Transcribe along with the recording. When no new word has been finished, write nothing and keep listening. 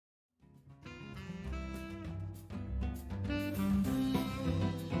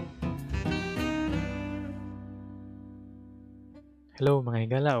Hello mga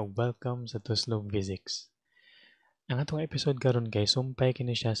higala ug welcome sa Tuslob Physics. Ang atong episode karon kay sumpay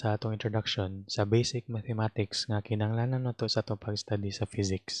kini siya sa atong introduction sa basic mathematics nga kinahanglanan nato sa atong pag-study sa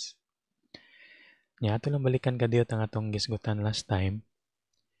physics. Nya ato lang balikan kadiyot ang atong gisgutan last time.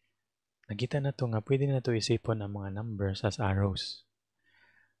 Nakita nato nga pwede nato isipon ang mga numbers as arrows.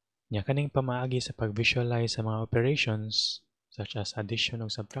 Nya kaning pamaagi sa pag-visualize sa mga operations such as addition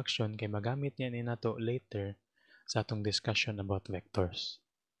ug subtraction kay magamit niya ni nato later sa atong discussion about vectors.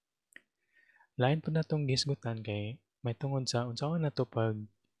 Lain po natong gisgutan kay may tungod sa unsaon nato pag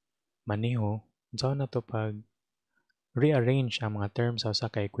maneho, unsaon nato pag rearrange ang mga terms sa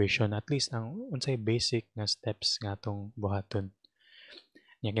usa ka equation, at least ang unsay basic nga steps nga atong buhaton.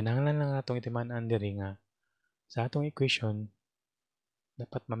 Nya kinahanglan lang natong itiman-an diri nga sa atong equation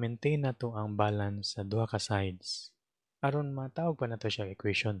dapat ma-maintain nato ang balance sa duha ka sides aron matawag pa nato siya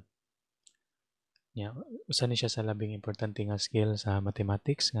equation. Nya usa ni siya sa labing importante nga skill sa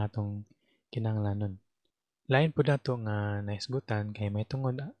mathematics nga atong kinahanglanon. Lain po nato nga naisgutan kay may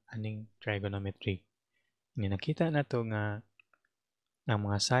tungod aning trigonometry. Ni nakita nato nga ang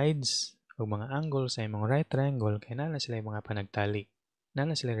mga sides o mga angle sa imong right triangle kay naa sila mga panagtali.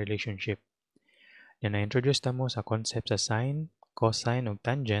 Naa sila relationship. Yan na-introduce ta mo sa concept sa sine, cosine ug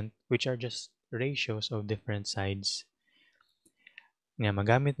tangent, which are just ratios of different sides. Nga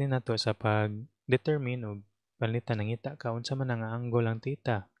magamit ni nato sa pag-determine og palitan nangita ka unsa man ang angle ang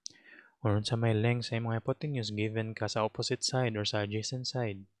theta or unsa may length sa imong hypotenuse given ka sa opposite side or sa adjacent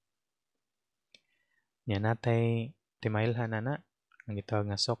side. Nya natay timailhan na ang gitawag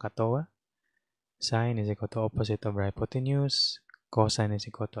nga SOHCAHTOA. Sine is equal to opposite over hypotenuse, cosine is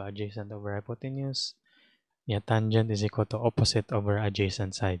equal to adjacent over hypotenuse, nya tangent is equal to opposite over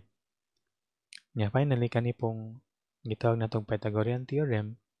adjacent side. Nya finally kani pong gitawag natong Pythagorean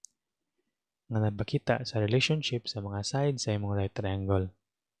theorem nga nagpakita sa relationship sa mga sides sa imong right triangle.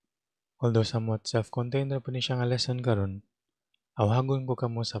 Although somewhat self-contained ra po ni siya nga lesson karon, awagon ko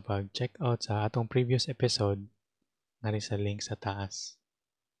kamo sa pag-check out sa atong previous episode ngari sa link sa taas.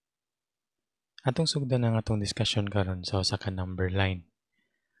 Atong sugdan ang atong discussion karon sa usa ka number line.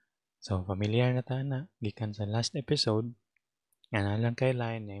 So familiar na ta na gikan sa last episode nga nalang kay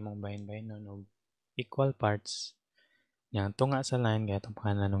line nga imong bahin-bahinon og equal parts. Nya ang tunga sa line kay atong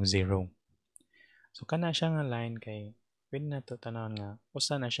pangalan og 0. So kana siya nga line kay pwede nato tanawon nga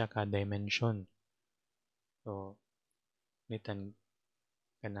usa na siya ka dimension. So litan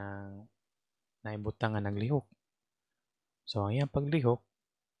kanang naibutang nga naglihok. So ang iyang paglihok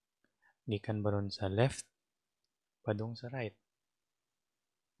gikan baron sa left padung sa right,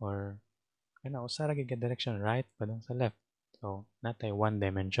 or kana usa ra gid ka direction, right padung sa left. So natay one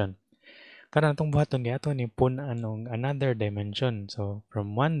dimension. Karon atong buhaton kay ato ni pun-an og another dimension. So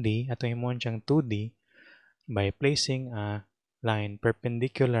from 1D ato himon siyang 2D by placing a line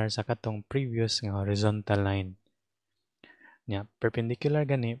perpendicular sa katong previous nga horizontal line. Nya perpendicular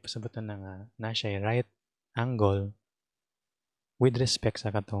gani pasabutan na nga na siya right angle with respect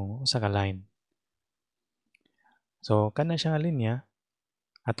sa katong usa ka line. So kana siya nga linya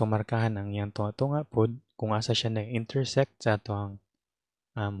atong markahan ang iyang tunga pod kung asa siya nag-intersect sa atong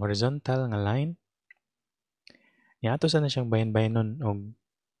horizontal nga line. Nya ato sana siyang bahin-bahinon og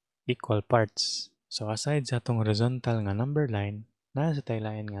equal parts. So aside sa atong horizontal nga number line, naa sa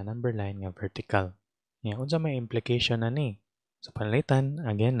taylain nga number line nga vertical. Nya unsa may implication ani? So panalitan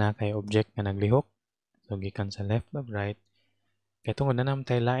again na kay object nga naglihok. So gikan sa left ug right. Kay tungod na nam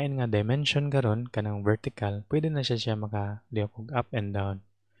taylain nga dimension karon kanang vertical, pwede na siya makalihok og up and down.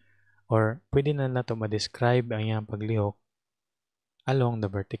 Or pwede na nato ma-describe ang iyang paglihok along the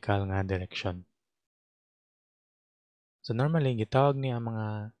vertical nga direction. So normally gitawag ni ang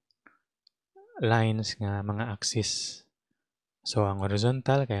mga lines nga mga axis. So ang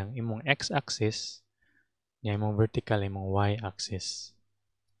horizontal kay ang imong x-axis, nya imong vertical imong y-axis.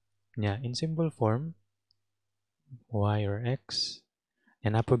 Nya in symbol form, y or x,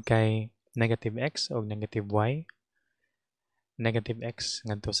 nya napod kay negative x o negative y. Negative x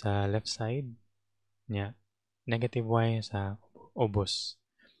ngadto sa left side, nya negative y sa ubos.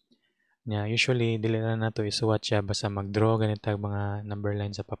 Nya usually dili na nato isuwat siya basta mag-draw ganitag mga number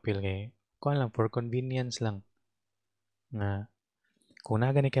line sa papel kay kuan lang for convenience lang. Nga kung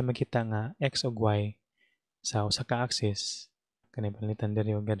na gani kay makita nga x ug y sa usa ka axis, kani palitan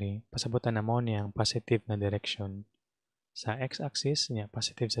diri ug diri, pasabutan na mo niya ang positive na direction sa x-axis, nya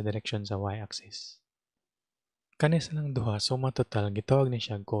positive sa direction sa y-axis. Kani sa lang duha, suma total gitawag ni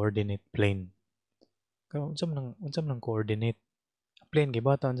siya coordinate plane. Unsa man ang coordinate? Plane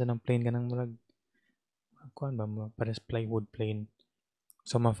gibaton sa nang plane kanang murag kuan ba mo pares plywood plane.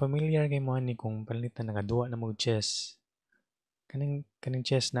 So ma-familiar kay mo ani kung palitan nagaduwa na mo chess. kaning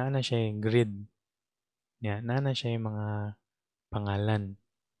chess na siya grid. Na siya mga pangalan.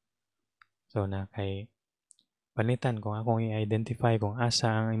 So na kay panitan kung akong i-identify kung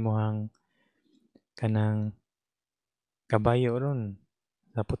asa ang imuhang kanang kabayo ron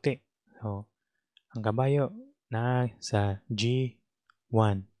sa puti. So ang kabayo na sa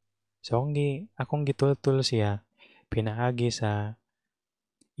G1. So akong gitultul siya pinaagi sa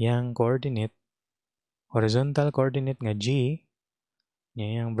yang coordinate, horizontal coordinate nga G,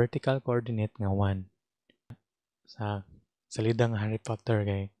 yang vertical coordinate nga 1. Sa salidang Harry Potter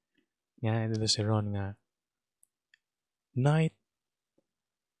kay nga dito si Ron nga knight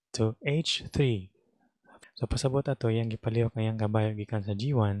to H3. So pasabot ato yang gipalihok nga yang kabayo gikan sa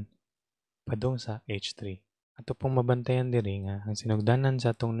G1 padung sa H3. Ato pong mabantayan diri nga ang sinugdanan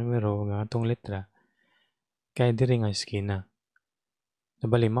sa atong numero nga atong letra kay diri nga eskina.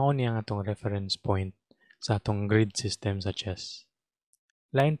 Nabali mao niya ang atong reference point sa atong grid system sa chess.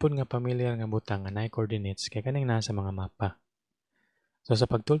 Lain pud nga familiar nga butang nga naay coordinates kay kaning naa sa mga mapa. So sa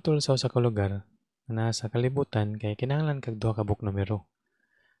pagtultol sa usa ka lugar na sa kalibutan kay kinahanglan kag duha ka buk numero.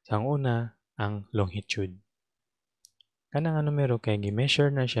 Sa ang una ang longitude. Kana nga numero kay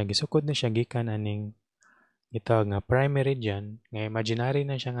gi-measure na siya, gisukod na siya gikan aning gitawag nga prime meridian nga imaginary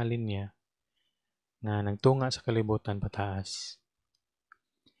na siya nga linya nga nagtunga sa kalibutan pataas.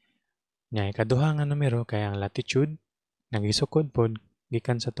 Nya ikaduha nga numero kay ang latitude nagisukod pod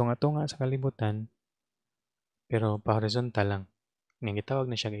gikan sa tunga-tunga sa kalibutan pero pa horizontal lang. Nga gitawag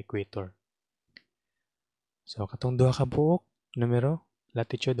na siya equator. So katong duha ka buok numero,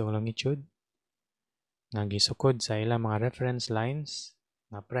 latitude o longitude nga gisukod sa ilang mga reference lines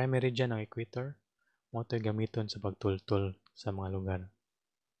nga prime meridian o equator mo to'y gamiton sa pagtultol sa mga lugar.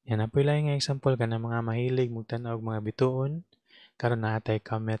 Yan apoy laing nga example ka ng mga mahilig magtanaw og mga bituon karon naatay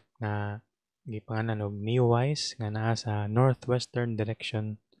comet nga gipanganan og Neowise nga naa sa northwestern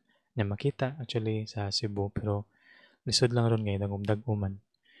direction na makita actually sa Cebu pero lisod lang ron kay dagom-daguman.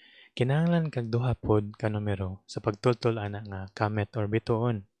 Kinahanglan kag duha pod ka numero sa pagtultol ana nga comet or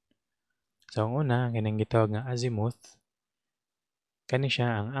bituon. So ang una kining gitawag nga azimuth. Kani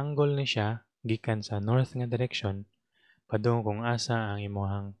siya ang angle ni siya gikan sa north nga direction padung kung asa ang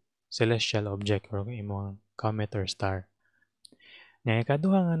imuhang celestial object or imuhang comet or star. Nga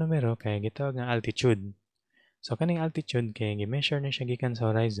ikaduha nga numero kay gitawag nga altitude. So kaning altitude kay gi-measure na siya gikan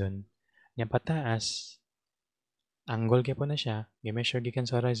sa horizon nya pataas. Angle kay po na siya, gi-measure gikan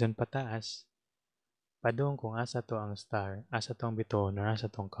sa horizon pataas padung kung asa to ang star, asa to ang bituon or asa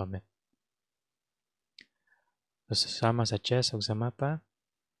to ang comet. So sama sa chess ug sa mapa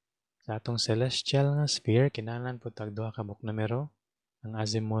sa atong celestial nga sphere kinahanglan pud tag duha ka buk numero ang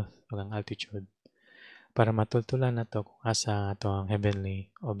azimuth ug ang altitude para matultulan nato kung asa ang atong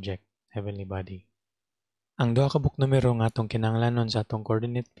heavenly object, heavenly body. Ang duha ka buk numero nga atong kinahanglanon sa atong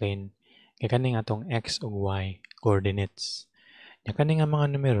coordinate plane kay kaning atong x ug y coordinates. Nya kani nga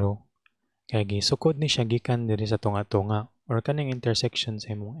mga numero kay gisukod ni siya gikan diri sa tunga-tunga or kaning intersection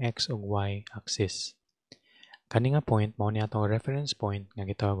sa imong x ug y axis. Kani nga point mao ni atong reference point nga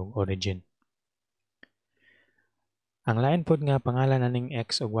gitawag og origin. Ang lain pod nga pangalan aning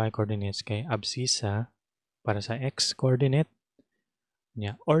x ug y coordinates kay abscissa para sa x coordinate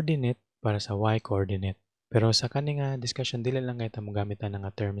nya ordinate para sa y coordinate. Pero sa kani nga discussion dili lang kay ta mogamit ang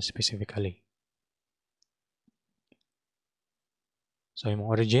nga term specifically. So imong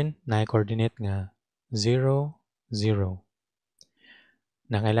origin naay coordinate nga 0 0.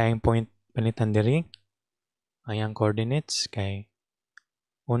 Nakailaing point panitan diri ang coordinates kay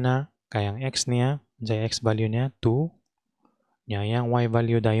una kay ang x niya, sa x value niya 2, nya yang y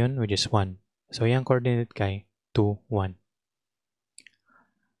value dayon which is 1. So yang coordinate kay 2 1.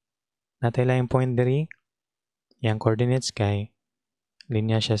 Natay laing point diri yang coordinates kay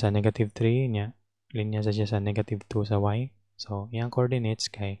linya siya sa negative 3 nya linya siya sa negative 2 sa y. So yang coordinates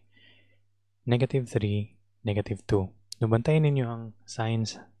kay negative 3 negative 2. Nubantayan ninyo ang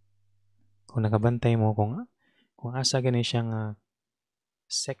signs kung nakabantay mo kung asa gani siya nga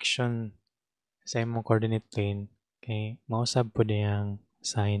section sa imong coordinate plane kay mausab po diyang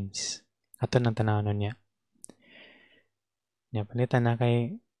signs. Ato nang tanawon niya. Nya palitan na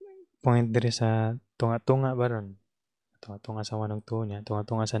kay point diri sa tunga-tunga baron. Tunga-tunga sa 1 ug 2 nya,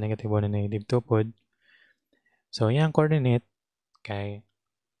 tunga-tunga sa negative 1 ug negative 2 pod. So yang coordinate kay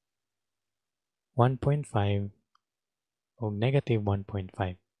 1.5 ug negative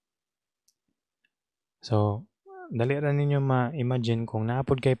 1.5. So dali ra ninyo ma-imagine kung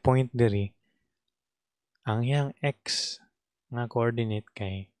naapod kay point diri ang iyang x nga coordinate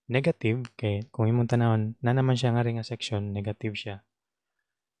kay negative kay kung imong tanawon na naman siya nga ring nga section negative siya.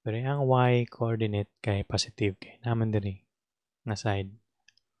 Pero ang y coordinate kay positive kay naman diri nga side.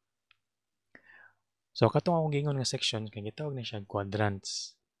 So katong akong gingon nga section kay gitawag na siya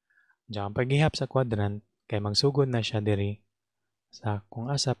quadrants. Diyan paghihap sa quadrant kay magsugod na siya diri sa kung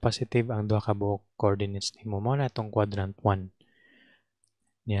asa positive ang duha ka buok coordinates nimo mao na tong quadrant 1.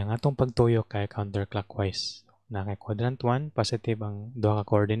 Niya nga atong pagtuyo kay counterclockwise. Na kay quadrant 1 positive ang duha ka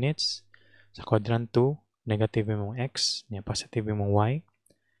coordinates. Sa quadrant 2 negative imong x, niya positive imong y.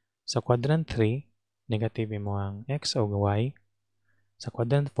 Sa quadrant 3 negative imong x o y. Sa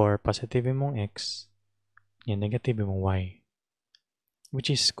quadrant 4 positive imong x, niya negative imong y.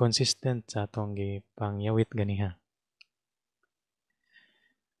 Which is consistent sa atong gipangyawit ganiha.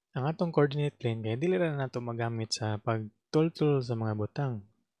 Ang atong coordinate plane kay dili ra nato magamit sa pagtultol sa mga butang.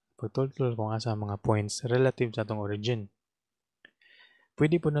 Pagtultol kung asa mga points relative sa atong origin.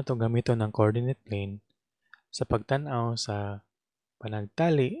 Pwede po nato gamiton ang coordinate plane sa pagtan-aw sa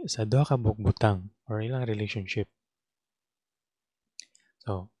panagtali sa duha ka buok butang or ilang relationship.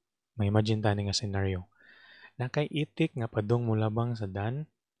 So, may imagine tani nga scenario. Nakay itik nga padung mulabang sa dan.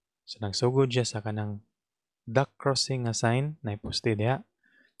 So, nagsugod siya sa kanang duck crossing nga sign na iposte diha.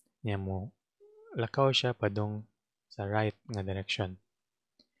 Niya mo, lakaw siya padung sa right nga direction.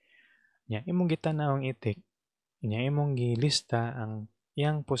 Niya, imong gitanaw ang itik. Niya, imong gilista ang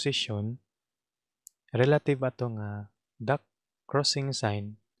iyang position relative ato nga duck crossing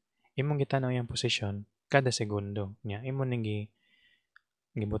sign. Imong gitanaw iyang position kada segundo. Niya, imong ning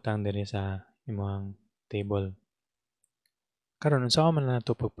gibutang diri sa imong table. Karon unsa man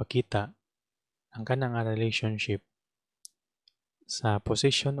nato pagpakita ang kanang relationship sa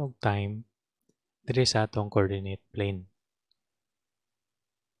position ug time diri sa atong coordinate plane.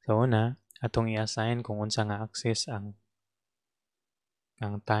 So una, atong i-assign kung unsa nga axis ang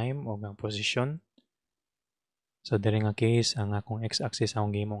time o ang position. So diri nga case ang akong x-axis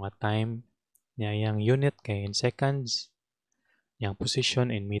ang gihimo nga time niya yang unit kay in seconds, yang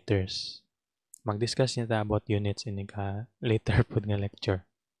position in meters. Mag-discuss niya ta about units in ka later pud nga lecture.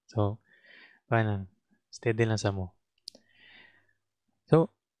 So, paano? Steady lang sa mo. So,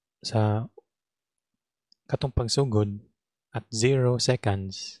 sa katong pagsugod at 0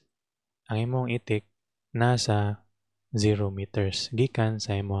 seconds, ang imong itik nasa 0 meters gikan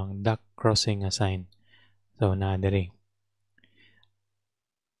sa imong duck crossing nga sign. So, na diri.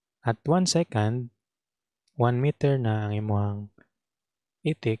 At 1 second, 1 meter na ang imong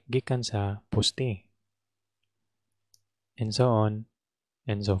itik gikan sa poste. And so on,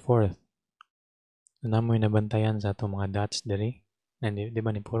 and so forth. Namoy nabantayan sa itong mga dots diri. Di ba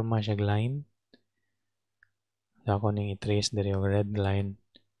ni forma siya line? So ako ning i-trace diri og red line.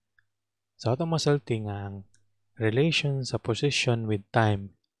 So atong masulti nga ang relation sa position with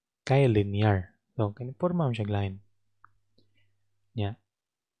time kay linear. So kini forma siya line. Yeah.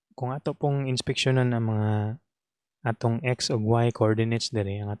 Kung ato pong inspeksyonan ang mga atong x ug y coordinates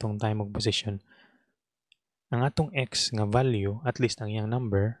diri, ang atong time ug position, ang atong x nga value, at least ang iyang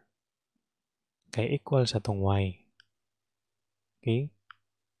number, kay equal sa atong y. Okay?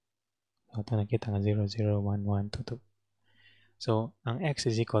 So ito nakita nga 0, 0, 1, 1, 2, 2. So, ang x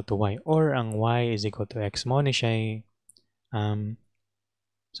is equal to y or ang y is equal to x. Mo ni siya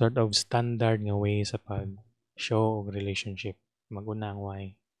sort of standard nga way sa pag-show og relationship. Maguna ang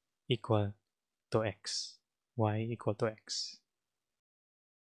y equal to x. Y equal to x.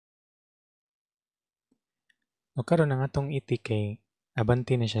 O karon ang atong itik kay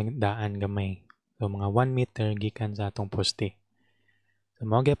abanti na siya daan gamay. So, mga 1 meter gikan sa atong poste. So,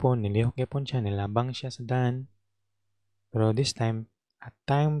 mao gyapon nilihok gyapon siya, nilabang siya sa daan. Pero this time, at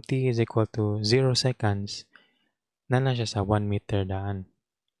time t is equal to 0 seconds, na siya sa 1 meter daan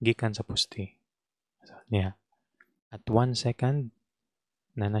gikan sa poste. So, yeah. At 1 second,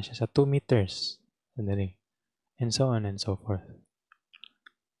 na siya sa 2 meters. So, dali. And so on and so forth.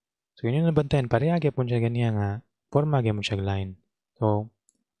 So, yun yung nabantayan. Pareha gyapon siya ganiya nga forma gyapon siya line. So,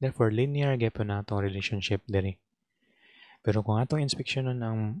 therefore, linear gyapon na itong relationship diri. Pero kung atong inspeksyonan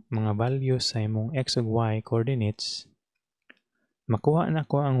ang mga values sa imong x ug y coordinates, makuha na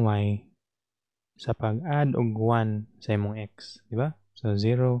ko ang y sa pag-add og 1 sa imong x, di ba? So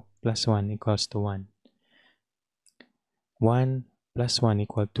 0 plus 1 equals to 1. 1 plus 1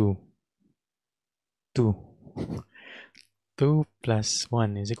 equal to 2. 2 plus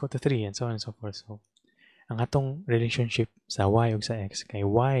 1 is equal to 3 and so on and so forth. So, ang atong relationship sa y ug sa x kay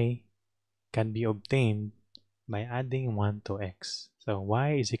y can be obtained by adding 1 to x. So,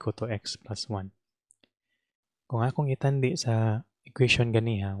 y is equal to x plus 1. Kung akong itandi sa equation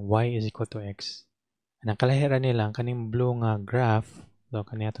ganiha, y is equal to x. Ang kalahira nila, ang kaning blue nga graph, so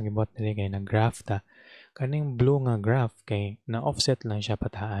kani atong ibot dili kay nag-graph ta, kaning blue nga graph kay na-offset lang siya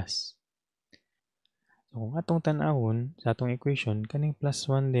pataas. So kung atong tan-awon sa atong equation, kaning plus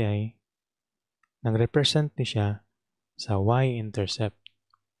 1 di ay nag-represent ni siya sa y-intercept.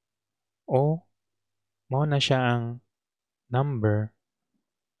 O mao na siya ang number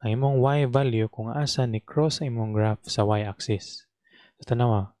ang imong y value kung asa ni cross sa imong graph sa y-axis. So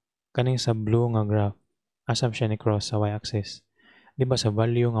tanawa, kaning sa blue nga graph, asa siya ni cross sa y-axis? Di ba sa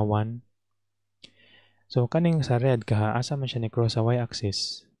value nga 1? So kaning sa red kaha, asa man siya ni cross sa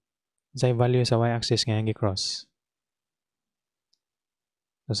y-axis? Sa value sa y-axis nga yung cross.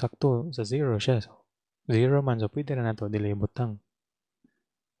 So sakto, sa 0 siya. So, 0 man, so pwede na nato dili butang.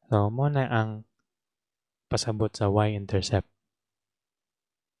 So mo na ang pasabot sa y-intercept.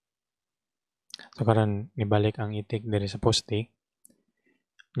 So karon nibalik ang itik diri sa poste.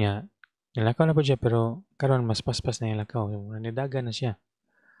 Nya, nilakaw na po siya pero karon mas paspas na yung lakaw. Nidaga na siya.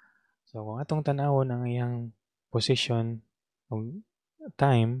 So kung atong tan-awon ang iyang position o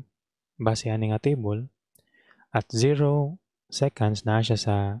time base ani nga table, at 0 seconds na siya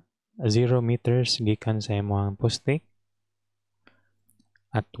sa 0 meters gikan sa imong poste.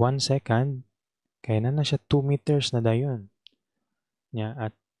 At 1 second, kaya na siya 2 meters na dayon. Nya,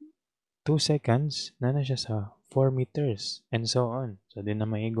 at 2 seconds, na siya sa 4 meters, and so on. So, di na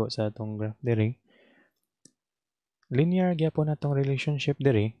maigo sa atong graph diri. Linear gyapon atong relationship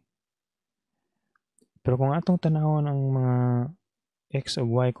diri. Pero kung atong tanawon ang mga x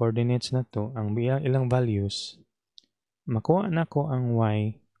ug y coordinates na to, ang ilang values, makuha na ko ang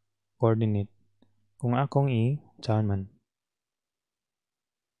y coordinate. Kung akong saan man.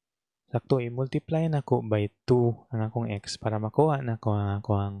 Sakto, i-multiply na ko by 2 ang akong x para makuha na ko ang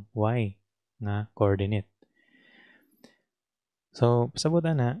akong y nga coordinate. So, pasabot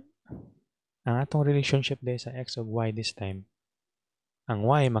na, ang atong relationship day sa x ug y this time, ang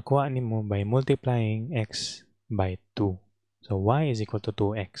y makuha nimo by multiplying x by 2. So, y is equal to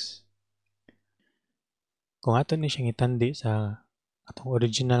 2x. Kung ato ni siyang itandi sa atong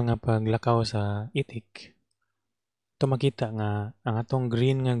original nga paglakaw sa itik, ito makita nga ang atong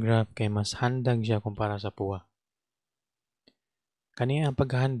green nga graph kay mas handag siya kumpara sa puwa. Kaniya ang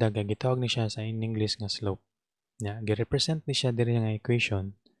paghandag ay gitawag ni siya sa in English nga slope. Gi-represent ni siya diri nga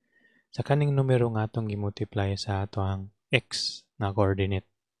equation sa kaning numero nga atong gi-multiply sa atong x nga coordinate.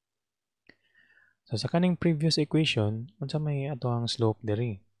 So sa kaning previous equation, unsa may atong slope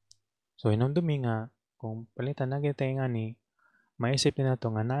diri? So hinumdumi nga kung palitan na gyud tay nga ni, maisip ni nato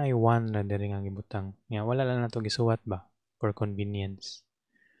nga naay 1 na diri nga gibutang. Nya wala lang nato gisuwat ba for convenience.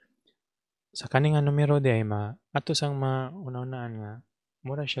 Sa kaning nga numero di ay ato sang mauna-unaan nga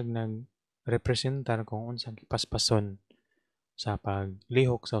mura siya nag-representar kung unsang kipaspason sa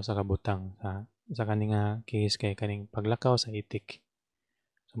paglihok sa usa ka butang sa kaning nga case kay kaning paglakaw sa itik.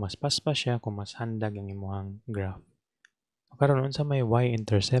 So mas paspas siya kung mas handag ang imong graph. So karon unsa may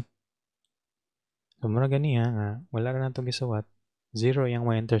y-intercept? So mura ganiha nga wala ra nato gisuwat, 0 yang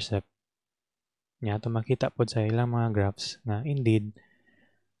y-intercept. Nya ato makita pod sa ilang mga graphs nga indeed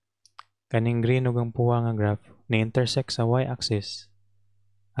kaning green ug ang puwa nga graph ni-intersect sa y-axis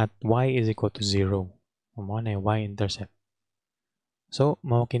at y is equal to 0. Mao na y-intercept. So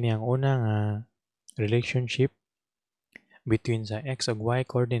mao kini ang una nga relationship between sa x ug y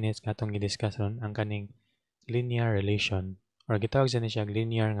coordinates nga atong i-discuss ron, ang kaning linear relation or gitawag sa siya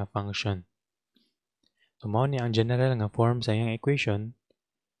linear nga function. So mao ni ang general nga form sa iyang equation.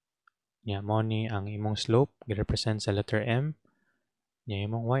 Nya mao ni ang imong slope gi-represent sa letter m, nya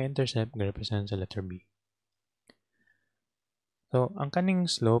imong y-intercept gi-represent sa letter b. So ang kaning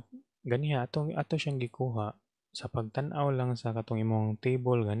slope ganiha ato siyang gikuha sa pagtan-aw lang sa katong imong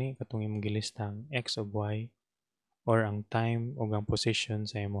table gani katong imong gilistang x ug y or ang time ug ang position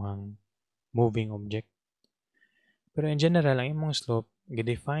sa imong moving object. Pero in general ang imong slope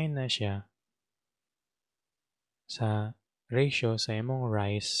gi-define na siya sa ratio sa imong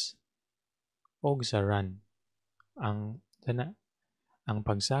rise o sa run. Ang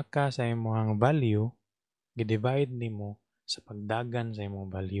pagsaka sa imong value gi-divide nimo sa pagdagan sa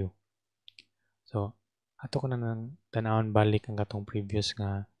imong value. So ato ko na nang tan-awon balik ang katong previous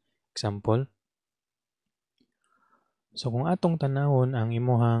nga example. So kung atong tanawon ang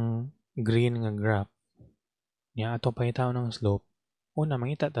imong green nga graph, nya ato pahitawon ang slope, una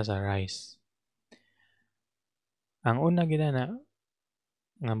mangita ta sa rise. Ang una gid na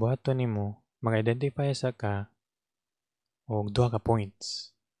nga buhaton nimo mag-identify sa ka og duha ka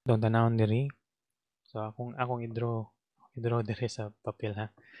points. Atong tanawon diri. So akong i-draw diri sa papel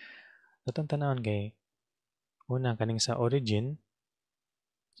ha. Atong tanawon kay una kaning sa origin.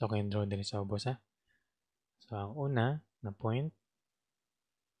 So akong i-draw diri sa ubos ha. So ang una na point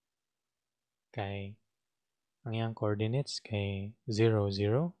kay ang iyang coordinates kay 0,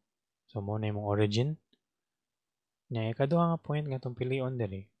 0. So mo na imong origin. Nya ikaduha nga point nga itong pilion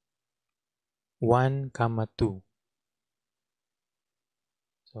diri 1, 2.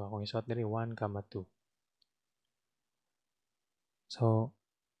 So akong isuot diri 1, 2. So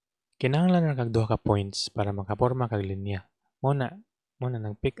kinahanglan na kag duha ka points para makaporma kag linya. Muna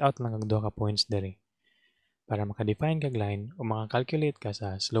nag-pick out lang kag duha ka points diri para maka-define kag line o maka-calculate ka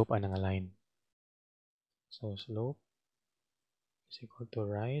sa slope ana nga line. So slope is equal to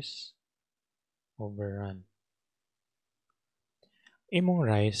rise over run. Imong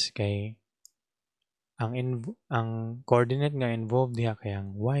rise kay ang coordinate nga involved diha kay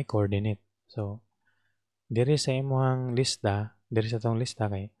ang y coordinate. So diri sa imong lista, diri sa tong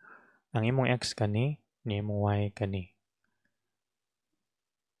lista kay ang imong x kani, ni imong y kani.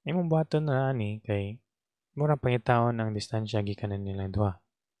 Imong buhaton na ani kay mura pangitaon ang distansya gikan nilang duha.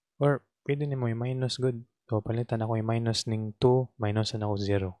 Or pwede nimo i-minus good. So palitan ako i-minus ning 2, minus na ako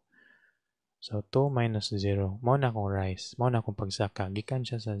 0. So 2 minus 0, mao na akong rise, mao na akong pagsaka, gikan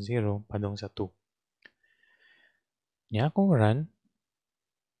siya sa 0 padung sa 2. Nya akong run,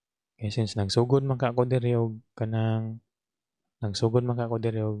 kay since nagsugod man ka ako diri og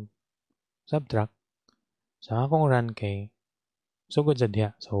subtract, sa akong run kay sugod sa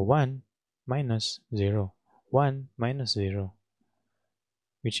diha. So 1 minus 0, 1 minus 0,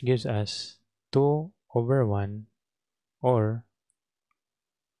 which gives us 2 over 1 or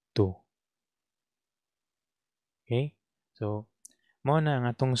 2. Okay? So, mao na ang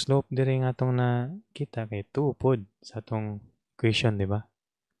atong slope diri nga atong nakita kay 2 pod sa atong equation, di ba?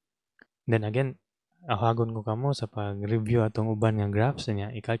 Then again, ahagon ko kamo sa pag-review atong uban nga graphs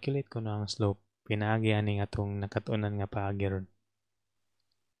niya, i-calculate ko na ang slope pinaagi ani atong nakatunan nga paagi ron.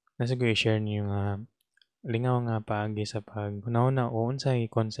 Nasa ko i-share niyo nga lingaw nga paagi sa paghunahuna o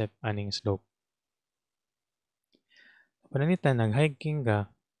unsay concept aning slope. Pananitan nag-hiking ka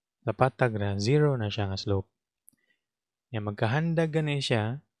sa patag ra, 0 na siya nga slope. Nya magkahandag gani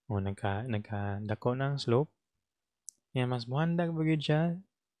siya o nagkadako na ang slope. Nya mas muhandag ba gyud siya,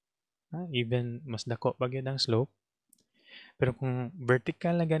 even mas dako pa gyud ang slope. Pero kung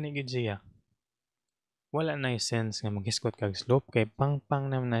vertical na gani gyud siya, wala na sense nga maghiskot kag slope kay pang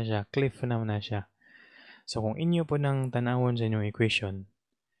naman na siya, cliff naman na siya. So kung inyo po nang tanawon sa inyong equation,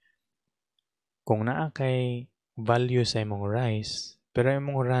 kung naa kay value sa imong rise, pero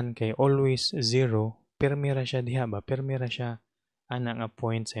imong run kay always 0, permira siya diha ba? Permira siya ana nga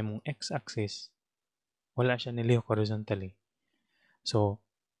point sa imong x-axis. Wala siya nilihok horizontally. So,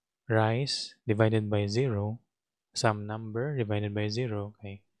 rise divided by 0, some number divided by 0,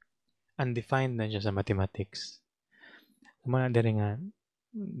 kay undefined na siya sa mathematics. Muna diri nga,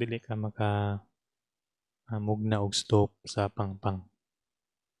 dili ka maka mugna og slope sa pangpang.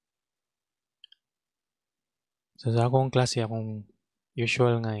 So sa akong klase, akong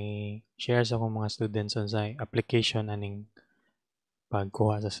usual nga i-share sa akong mga students on sa application aning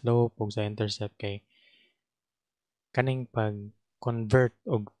pagkuha sa slope ug sa intercept kay kaning pag-convert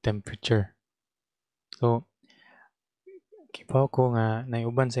og temperature. So, kipaw ko nga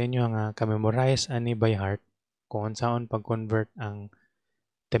naiuban sa inyo nga ka-memorize ani by heart kung unsaon pag-convert ang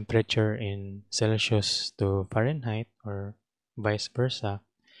temperature in Celsius to Fahrenheit or vice versa.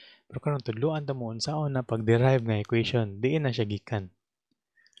 Pero karon tudloan ta mo unsaon na pag-derive nga equation, diin na siya gikan.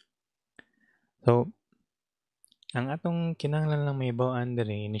 So, ang atong kinahanglan lang maibaw-an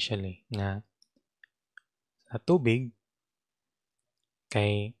diri initially nga sa tubig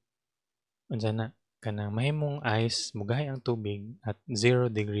kay unsa na kanang mahimong ice mugahay ang tubig at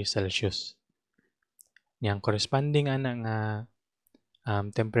 0 degrees Celsius. Yang corresponding ana nga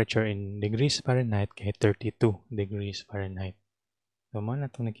temperature in degrees Fahrenheit kay 32 degrees Fahrenheit. So, mo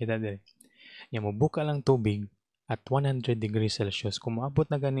na itong nakita diri. Yang mubuka lang tubig at 100 degrees Celsius. Kung maabot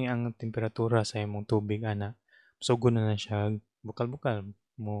na gani ang temperatura sa imong tubig, ana, sugo na siya, bukal-bukal,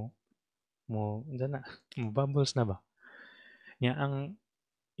 mo bubbles na ba? Yang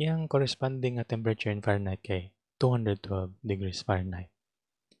ang corresponding nga temperature in Fahrenheit kay 212 degrees Fahrenheit.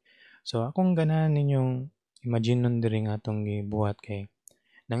 So, akong ganahan ninyong imagine nun diri nga itong gibuhat kay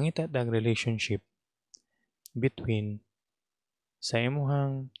nangita tag relationship between sa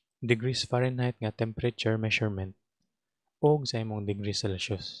imuhang degrees Fahrenheit nga temperature measurement o sa imong degrees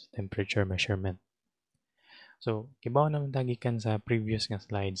Celsius temperature measurement. So, kibaw naman tagikan sa previous nga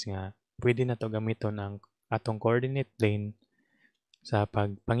slides nga pwede na to gamiton ang atong coordinate plane sa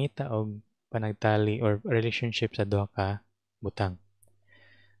pagpangita og panagtali or relationship sa duha ka butang.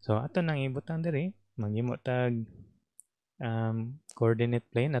 So, ato nang ibutang diri, manghimo tag coordinate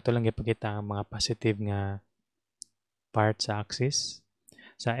plane. Ato lang ipakita ang mga positive nga part sa axis.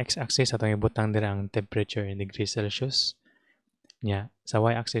 Sa x-axis, atong ibutang dira ang temperature in degrees Celsius. Nya, sa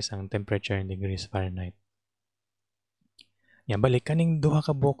y-axis, ang temperature in degrees Fahrenheit. Nya balik kaning duha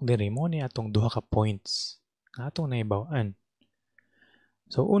ka buok diri mo ni atong duha ka points nga atong naibaw-an.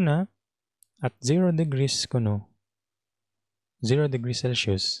 So una, at 0 degrees kuno, 0 degrees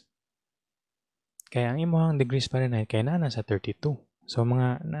Celsius, kaya ang imong degrees Fahrenheit kay naa sa 32. So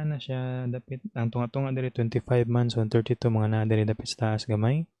mga naa siya dapit ang tunga-tunga diri 25 man, so 32 mga naa diri dapit sa taas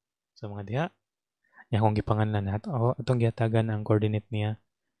gamay. So mga diha, nya kung gipanganlan nato atong gihatagan ang coordinate niya.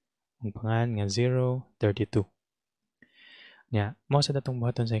 Ang pangan nga 0, 32. Nya mo sa datong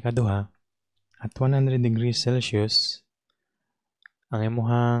buhaton sa ikaduha, at 100 degrees Celsius, ang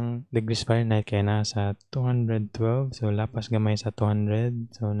imuhang degrees Fahrenheit kay na sa 212, so lapas gamay sa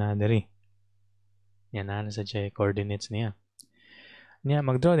 200, so na diri. Yan na sa siya coordinates niya. Niya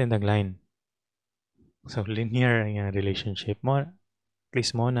mag-draw din tag line. So linear ang relationship mo.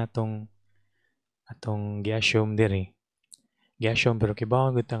 Please mo na atong gi-assume diri. Gi-assume pero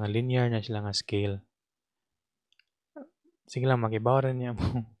kibaw gud nga linear na sila nga scale. Sige lang magibaw rin niya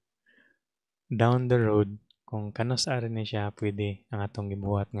mo down the road kung kanos ari ni siya pwede ang atong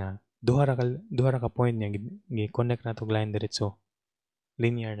gibuhat nga duha ra ka point niya gi-connect na tog line diretso.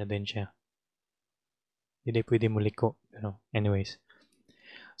 Linear na din siya. Hindi pwede mo liko. Pero anyways.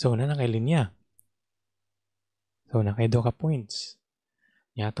 So, na kay linya. So, na kay do ka points.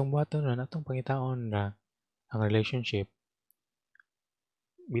 Nya atong buhaton na atong pangitaon na ang relationship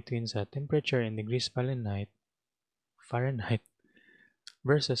between sa temperature in degrees Fahrenheit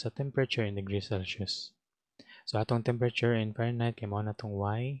versus sa temperature in degrees Celsius. So, atong temperature in Fahrenheit kay mao na tong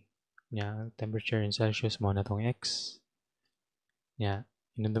Y. Nya, temperature in Celsius mao na tong X. Nya,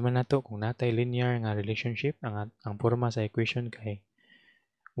 inunduman nato kung natay linear nga relationship, ang porma sa equation kay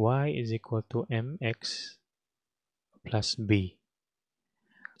y is equal to mx plus b.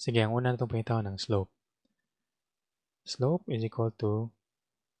 Sige, ang una natong pangitawon ang slope. Slope is equal to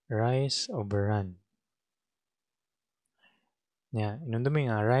rise over run. Nya,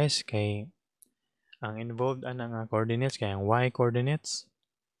 inundumi nga rise kay ang involved nga coordinates kay ang y coordinates.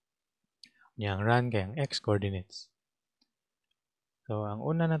 Nya, ang run kay ang x coordinates. So, ang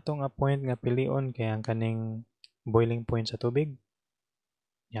una natong point nga pilion kay ang kaning boiling point sa tubig.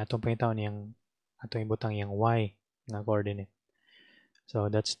 Nya, atong pangitawon yang atong ibutang yang y nga coordinate.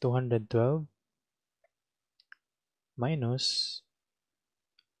 So, that's 212 minus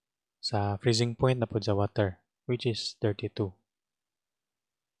sa freezing point na po sa water, which is 32.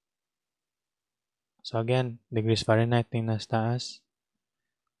 So, again, degrees Fahrenheit ning nas taas.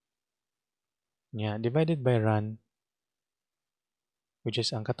 Nya, divided by run, which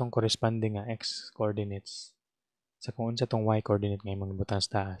is ang katong corresponding nga x coordinates sa kung unsa tong y coordinate nga imong ibutang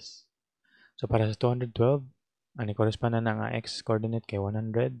sa taas. So, para sa 212, ang correspond na nga x coordinate kay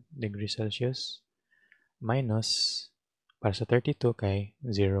 100 degrees Celsius minus para sa 32 kay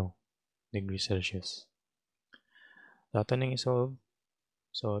 0 degrees Celsius. So, ito nang isolve.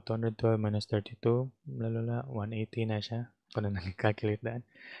 So, 212 minus 32, lalala, 180 na siya. Paano nang-calculate daan?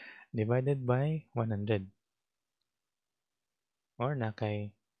 Divided by 100. Or na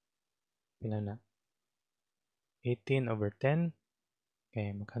kay, pila na? 18 over 10.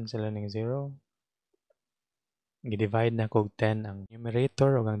 Kaya makancel na ng 0. Gi-divide na kog 10 ang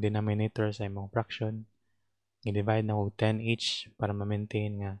numerator o ang denominator sa imong fraction. Gi-divide na kog 10 each para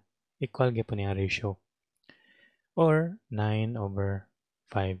ma-maintain nga equal gyapon niya ratio. Or 9 over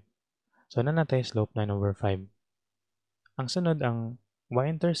 5. So, na natay slope 9 over 5. Ang sunod ang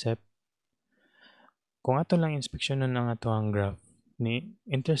y-intercept. Kung ato lang inspeksyonan ang ato ang graph, ni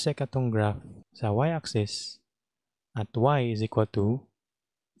intersect atong graph sa y-axis at y is equal to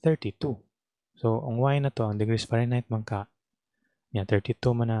 32. So, ang y na to, ang degrees Fahrenheit man ka, 32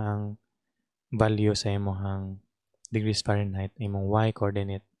 man na ang value sa imong degrees Fahrenheit, imong y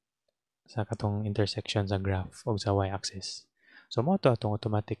coordinate sa katong intersection sa graph o sa y-axis. So, mo to atong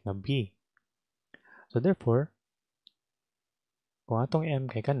automatic na b. So, therefore, kung atong m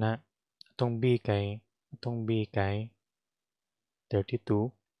kay kana, atong b kay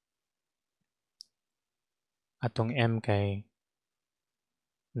 32, atong m kay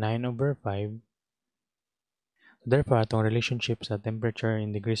 9 over 5. So, therefore, atong relationship sa temperature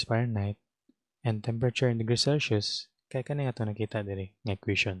in degrees Fahrenheit and temperature in degrees Celsius kay kani atong nakita diri nga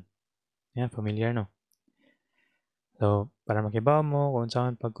equation. Yan, familiar no? So, para makibaw mo kung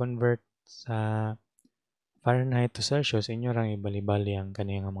saan pag-convert sa Fahrenheit to Celsius, inyo rang ibali-bali ang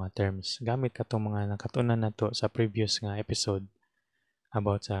kaniyang mga terms. Gamit katong mga nakatunan nato sa previous nga episode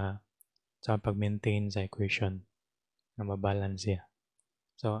about sa pag-maintain sa equation na mabalance siya.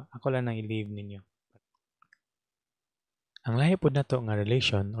 So, ako lang nang i-leave ninyo. Ang lahi po na to nga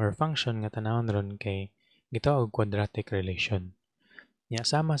relation or function nga tanawon ron kay gitawag quadratic relation. Nya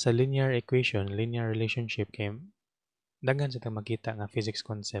sama sa linear equation, linear relationship kay daghan sa itong makita nga physics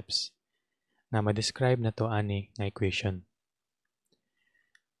concepts nga ma-describe na to ani nga equation.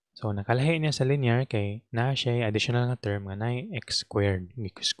 So, nakalahi niya sa linear kay na siya additional nga term nga na x squared.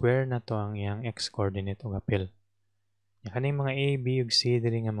 Square na to ang iyang x coordinate o apil. Kaning mga a, b, ug c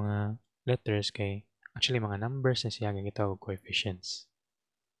diri nga mga letters kay actually mga numbers na siya nga gitawag coefficients.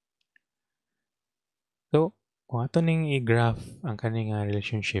 So, kung ato ning i-graph ang kaning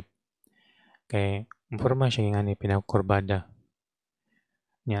relationship kay imporma siya nga ni pinagkurbada.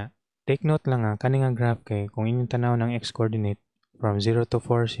 Nya, take note lang ang kaning graph kay kung inyong tanaw ng x coordinate from 0 to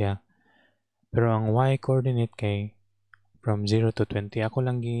 4 siya, pero ang y coordinate kay from 0 to 20. Ako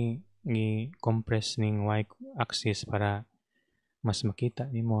lang gi-compress ning y axis para mas makita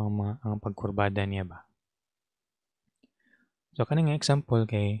nimo ang pagkurbada niya ba. So kaning example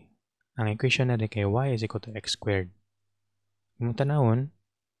kay ang equation na kay y is equal to x squared. Imong tanawon,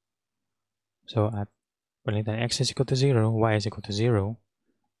 so at palitan x is equal to 0, y is equal to 0,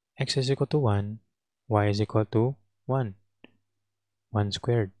 x is equal to 1, y is equal to 1. 1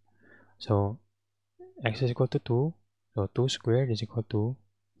 squared. So x is equal to 2, so 2 squared is equal to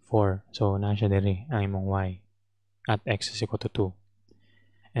 4. So na siya diri ang imong y at x is equal to 2.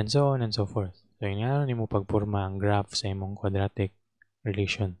 And so on and so forth. So, inaaron nimo pagporma ang graph sa imong quadratic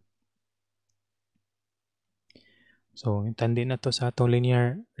relation. So, tandi na to sa atong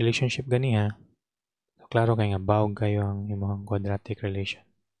linear relationship ganiha. So, klaro kay nga bawog kayo ang imong quadratic relation.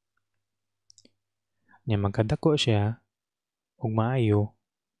 Nya magkadako siya ug maayo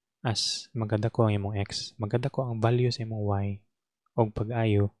as magkadako ang imong x. Magkadako ang value sa imong y ug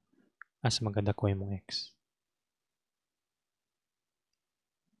pag-ayo as magkadako imong x.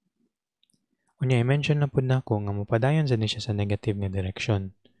 Unya, i-mention na po na ko nga mupadayon sa siya sa negative nga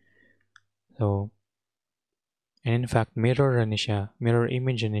direction. So, and in fact, mirror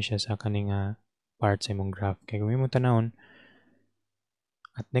image ni siya sa kaning part sa imong graph. Kaya kung imong tanawon,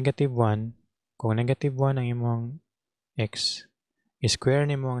 at negative 1, kung negative 1 ang imong x, i-square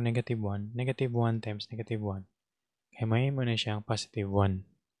nimo ang negative 1 times negative 1. Kaya may mo na siya ang positive 1.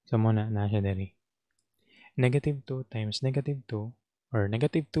 So, muna na siya diri. Negative 2 times negative 2, or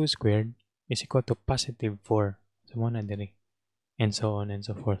negative 2 squared, is equal to positive 4. So, muna diri. And so on and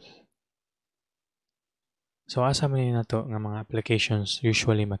so forth. So, asa man na to nga mga applications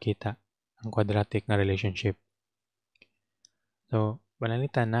usually makita ang quadratic nga relationship. So,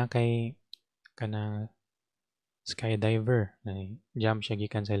 banalitan na kay kana skydiver na jump siya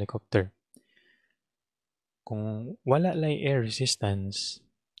gikan sa helicopter. Kung wala lay air resistance,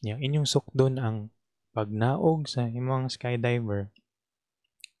 inyong sukdon ang pagnaog sa imong skydiver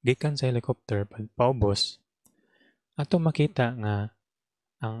gikan sa helicopter paubos, ato makita nga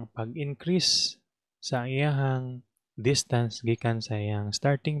ang pag-increase sa iyahang distance gikan sa iyang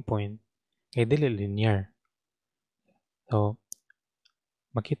starting point kay dili linear. So,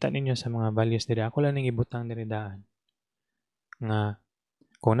 makita ninyo sa mga values diri. Ako lang ning ibutang diri daan nga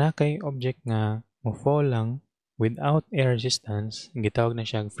kung na kay object nga mo fall lang without air resistance, gitawag na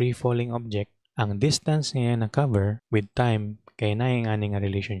siyang free falling object. Ang distance niya na cover with time kay naing ani nga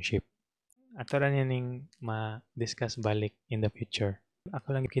relationship. Ato ra ning ma-discuss balik in the future.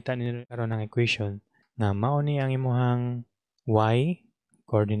 Ako lang kita ninyo karon ng equation nga mao ni ang imuhang y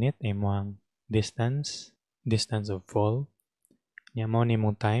coordinate, imuhang distance of fall. Nya mao ni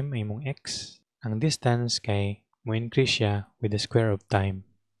imong time, imong x. Ang distance kay mo increase siya with the square of time.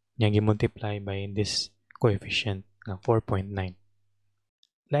 Nya gi-multiply by this coefficient nga 4.9.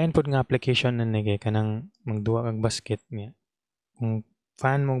 Lain pod nga application na nigay kanang magduwa kag basket niya. Kung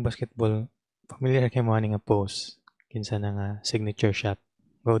fan mong basketball, familiar kay mo ani nga pose kinsa na nga signature shot.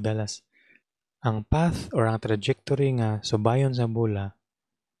 Go Dallas. Ang path or ang trajectory nga subayon sa bola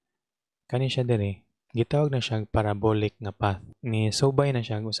kani siya diri, gitawag na siya parabolic nga path. Ni subay na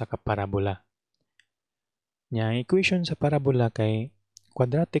siya usa ka parabola. Nya equation sa parabola kay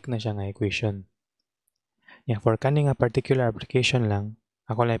quadratic na siya nga equation. Nya for kani nga particular application lang,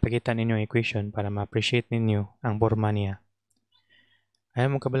 ako lang ipakita ninyo ang equation para ma-appreciate ninyo ang forma niya.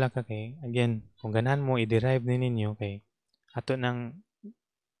 Ayaw mo kabala ka kay, again, kung ganahan mo i-derive ninyo kay ato nang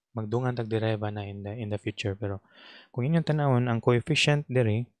magdungan tag-derive na in the future. Pero kung inyong tanawon, ang coefficient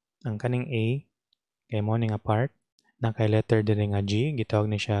diri, ang kaning A, kay mo nga part, na kay letter diri nga G,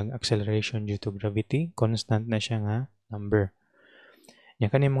 gitawag na siya acceleration due to gravity, constant na siya nga number. Nya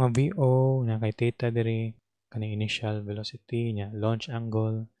kaning mga VO, na kay theta diri, kaning initial velocity, nya launch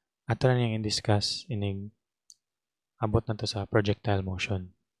angle, ato na niyang i-discuss inig abot na to sa projectile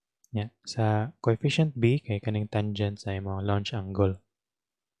motion. Nya sa coefficient B, kay kaning tangent sa imong launch angle.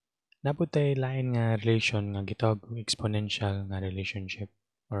 Naputay lain nga relation nga gitawag exponential nga relationship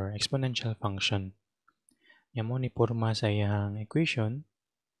or exponential function. Nya mo ni porma sa iyang equation.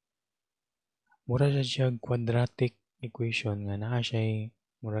 Mura siya quadratic equation nga naa siya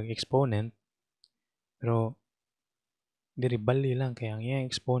murag exponent pero diri bali lang kay ang iyang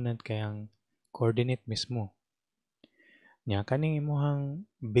exponent kay ang coordinate mismo. Nya kaning imong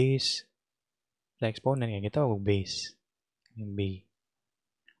base sa exponent nga gitawag og base. B.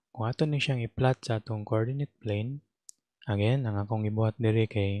 Kung ato ni siyang i-plot sa atong coordinate plane, again, ang akong ibuhat diri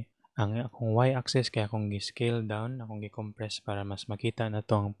kay ang akong y-axis kay akong gi-scale down, akong gi-compress para mas makita na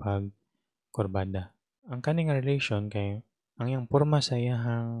to ang pagkurbada. Ang kaning relation kay ang iyang porma sa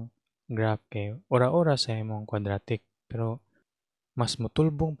iyang graph kay ora-ora sa imong quadratic pero mas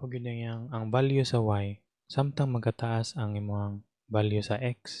motulbong pag yun ang value sa y samtang magkataas ang imong value sa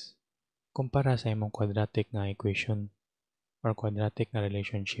x kumpara sa imong quadratic nga equation or quadratic nga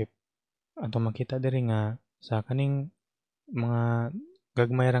relationship. Atong makita diri nga sa kaning mga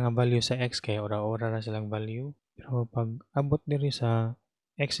gagmay ra nga value sa x kay ora-ora ra silang value pero pag abot diri sa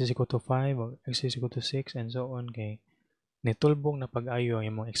x is equal to 5 or x is equal to 6 and so on kay nitulbong na pag-ayo ang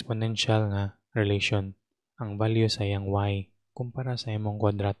imong exponential nga relation ang value sa iyang y kumpara sa imong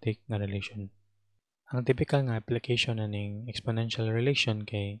quadratic nga relation. Ang typical nga application na ning exponential relation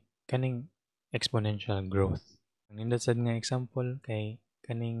kay kaning exponential growth. Ang nindot sad nga example kay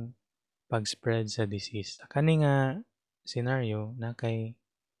kaning pag-spread sa disease. Sa kaning nga scenario na kay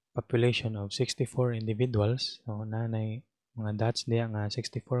population of 64 individuals, so nanay mga dots diya nga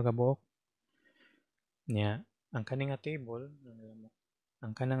 64 ka buok. Nya ang kaning nga table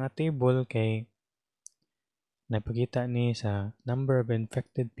kay napakita ni sa number of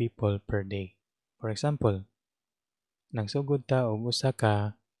infected people per day. For example, nagsugod ta og usa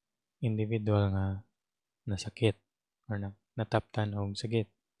ka individual nga nasakit or nataptan og sakit.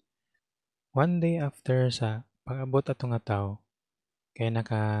 One day after sa pag-abot ato nga tawo kay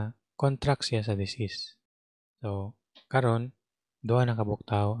naka-contract siya sa disease. So karon duha na ka buok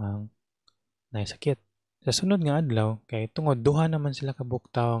tawo ang naisakit. Sa sunod nga adlaw kay tungod duha naman sila ka buok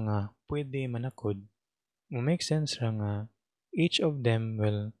tawo nga pwede manakod, mo make sense ra nga each of them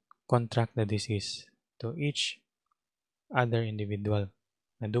will contract the disease to each other individual.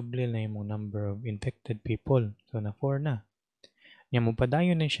 Nadoble na yung number of infected people. So, na 4 na. Nya mo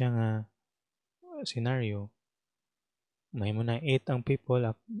padayon na siya nga scenario. May mo na 8 ang people.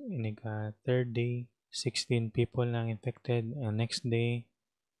 Ini ka third day, 16 people na infected. Next day,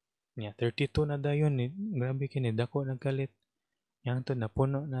 nya 32 na dayon. Grabe kini, dako nagkalit. Yang to na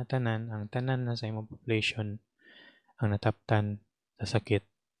puno na tanan. Ang tanan na sa imong population ang nataptan sa sakit.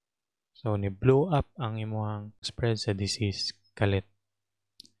 So, ni-blow up ang imong spread sa disease kalit.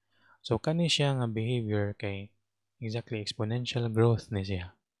 So, kani siya nga behavior kay exactly exponential growth ni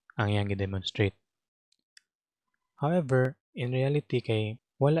siya ang iyang i-demonstrate. However, in reality kay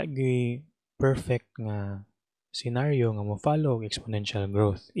wala gyud perfect nga scenario nga mo-follow og exponential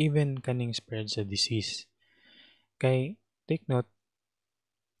growth even kaning spread sa disease. Kay take note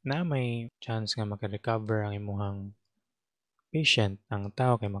na may chance nga maka-recover ang imong patient, ang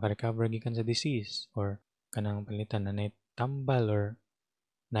tao kay maka-recover gikan sa disease or kanang palitan na tambal or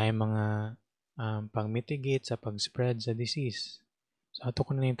na mga pang-mitigate sa pag-spread sa disease. So ato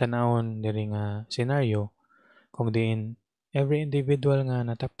ko na yung tanawon diri nga scenario kung diin every individual nga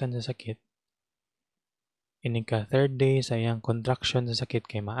nataptan sa sakit ini ka third day sa iyang contraction sa sakit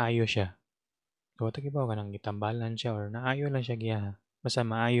kay maayo siya. So wata kibaw kanang gitambalan siya or naayo lang siya giya. Basta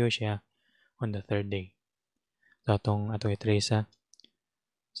maayo siya on the third day. So atong i-trace.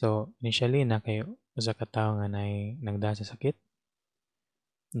 So initially na kay usa ka tawo nga nagda sa sakit.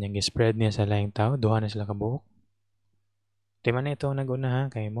 Nag-spread niya sa laing tao, duha na sila ka buok. Di man ito nag-una ha,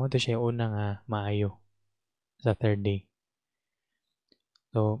 kay mo to siya una nga maayo sa third day.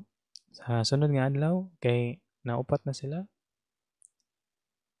 So, sa sunod nga adlaw, kay naupat na sila.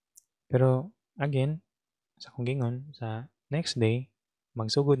 Pero, again, sa kong gingon, sa next day,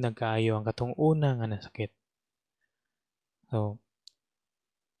 magsugod nagkaayo ang katong una nga nasakit. So,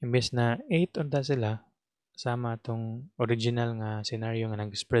 imbes na 8 unta sila, sama atong original nga scenario nga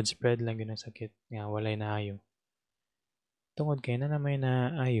nag-spread lang yun ang sakit nga walay naayo. Tungod kay na may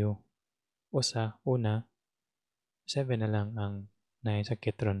naayo, una, 7 na lang ang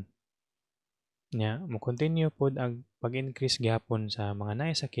naisakit ron. Nya, mo continue pod ang pag-increase gyapon sa mga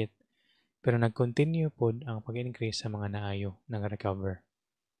naisakit, pero nag-continue pod ang pag-increase sa mga naayo, nag-recover.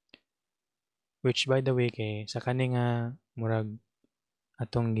 Which by the way kay sa kani nga murag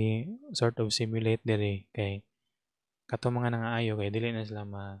atong gi sort of simulate diri kay kato mga nangaayo kay dili na sila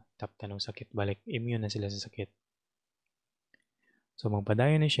mataptan og sakit balik, immune na sila sa sakit. So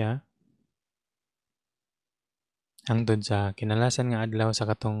magpadayon ni siya hangtod sa kinalasan nga adlaw sa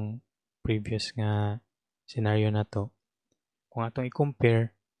katong previous nga scenario na to, kung atong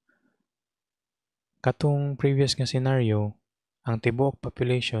i-compare katong previous nga scenario, ang tibuok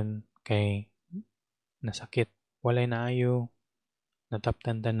population kay nasakit, walay naayo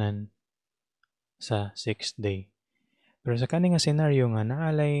nataptan tanan sa 6th day. Pero sa kani nga scenario nga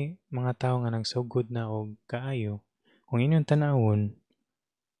naalay mga tawo nga nagsugod na og kaayo, kung inyong tanawon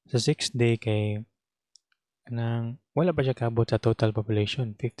sa 6th day kay wala pa siya kaabot sa total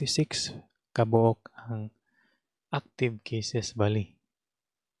population. 56 kabuok ang active cases bali.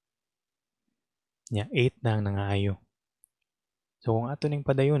 Nya 8 na ang nangaayo. So kung ato ning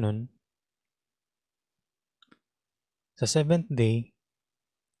padayonon, sa 7th day,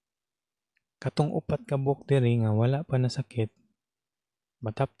 katong upat kabuok diri nga wala pa nasakit,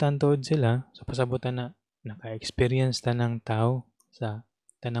 mataptan tuod sila, so pasabutan na naka-experience tanang tao sa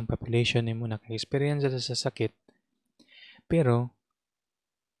tanang population nimo, naka-experience sila sa sakit. Pero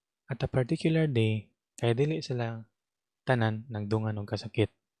at a particular day, kaya dili sila tanan nagdungan og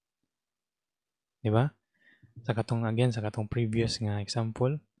kasakit. Di ba? Sa katong previous nga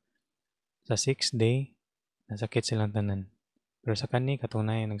example, sa 6th day, nasakit silang tanan. Pero sa kani, katong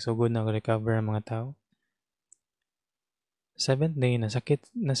nagsugod na recover ang mga tao. 7th day, nasakit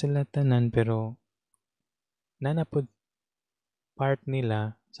na sila tanan pero nanapod part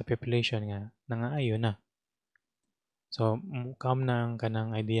nila sa population nga nangaayo na. So, come na ang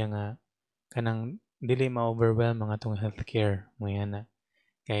kanang idea nga kanang dili ma-overwhelm ang atong healthcare mo na.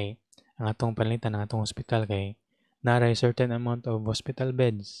 Kay ang atong panalitan ang atong hospital kay naray certain amount of hospital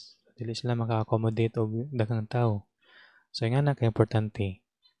beds. Dili sila maka-accommodate og daghang tao. So nga na kay importante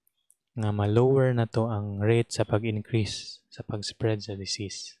nga ma-lower na to ang rate sa pag-increase sa pag-spread sa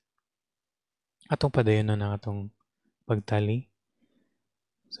disease. Atong padayon na atong pagtali.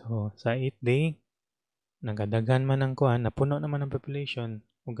 So sa 8th day, nagadaghan man ang kuan, napuno naman ang population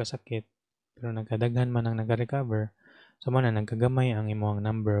ug kasakit, pero nagadaghan man ang nag-recover. So man na nagkagamay ang imong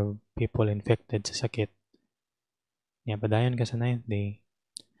number of people infected sa sakit. Nya padayon ka sa 9th day,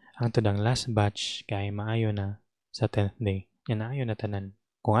 ang tudang last batch kay maayo na sa 10th day. Nya naayo na tanan.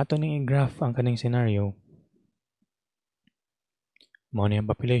 Kung ato ning i-graph ang kaning scenario, mao ni ang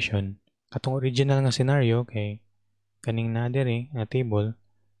population. Katong original nga scenario kay kaning na diri nga table,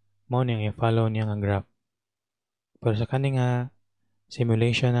 mao ni ang i-follow niya nga graph. Pero sa kaning nga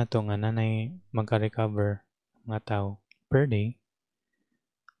simulation nato nga nanay magka-recover mga tao per day,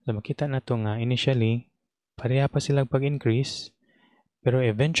 so makita nato nga initially pareha pa silang pag-increase, pero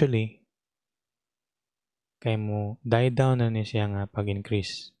eventually kay mo die down na ni siya nga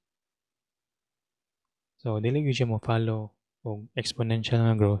pag-increase. So dili gyud siya mo follow og exponential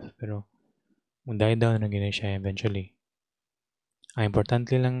nga growth, pero mo die down na gyud siya eventually. Ang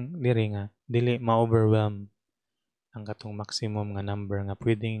importante lang diri nga dili ma-overwhelm ang katong maximum nga number nga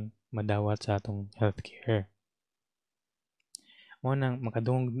pwedeng madawat sa atong healthcare. Mo nang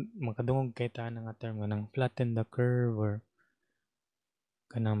makadungog kay ta nga term nga nang flatten the curve or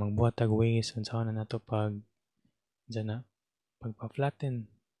kanang magbuhatag ways unsa na nato pag pagpa-flatten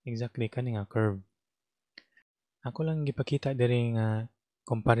exactly kani nga curve. Ako lang gipakita diri nga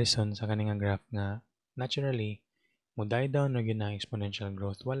comparison sa kani nga graph nga naturally mo die down na gyud na exponential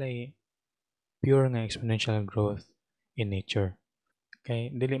growth. Walay pure nga exponential growth in nature.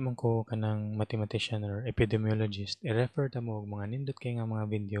 Kay dili man ko kanang mathematician or epidemiologist, i-refer ta mo og mga nindot kay nga mga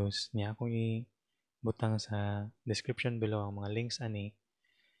videos niya akong ibutang sa description below ang mga links ani.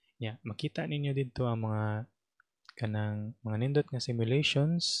 Nya makita ninyo didto ang mga kanang mga nindot nga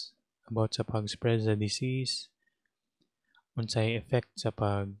simulations about sa pag-spread sa disease, unsay effect sa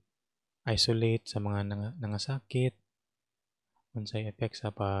pag-isolate sa mga nangasakit, unsay effect sa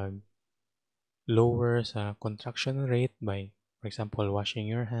pag-lower sa contraction rate by, for example, washing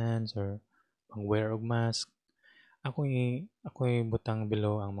your hands or pag-wear og mask. Ako butang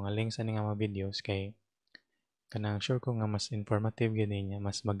below ang mga links ani nga mga videos kay kanang sure ko nga mas informative gyud niya,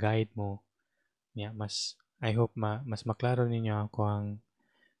 mas mag-guide mo niya, mas I hope mas maklaro ninyo ako ang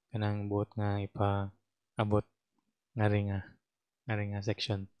kanang buot nga ipaabot nga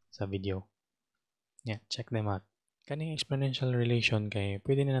section sa video. Yeah, check them out. Kaning exponential relation kay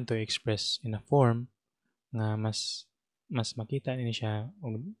pwede na nato i-express in a form nga mas makita ni siya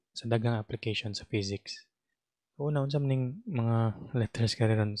sa daghang application sa physics. Una unsa ning mga letters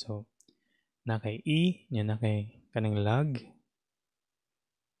karon, so na kay E, nya na kay kaning log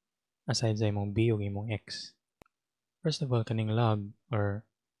aside sa imong B ug imong X. First of all, kaning log or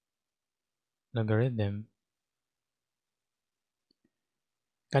logarithm,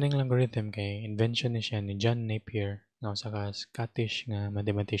 kaning logarithm kay invention ni siya ni John Napier nga usa ka Scottish nga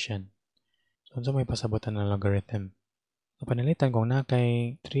mathematician. So unsa may pasabutan ng logarithm? So panalitan kung na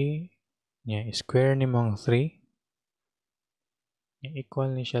kay 3 Nya square nimo ang 3. Nya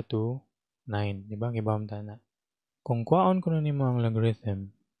equal ni siya to 9, di ba? Gibawam tana. Kung kuhaon ko na nimo ang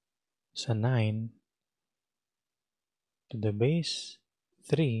logarithm sa 9 to the base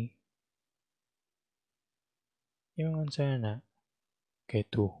 3, yung answer na kay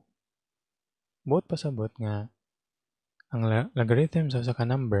 2. Buot pasabot nga ang logarithm sa usa ka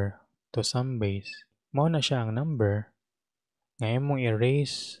number to some base, mao na siya ang number nga imong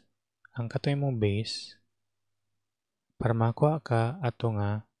erase ang katoy mong base para makuha ka ato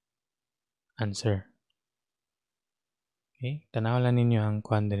nga answer. Okay? Tanaw lang ninyo ang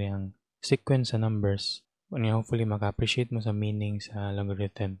kuan diri ang sequence sa numbers. Unya hopefully maka-appreciate mo sa meaning sa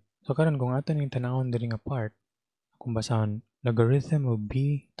logarithm. So karon kung ato ning tanawon diri nga part, kung basahon logarithm of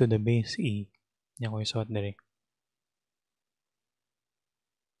b to the base e, nya ko isuot diri.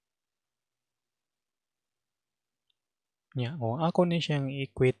 Nya kung ako ni siyang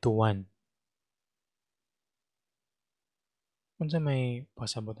equate to 1, unsa may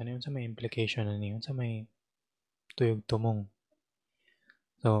pasabotan ni, unsa may implication ani, unsa may tuyog tumong.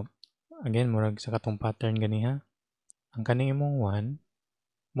 So again murag sa katong pattern gani ha. Ang kaning imong 1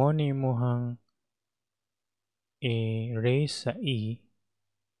 mo ni imong i-raise sa e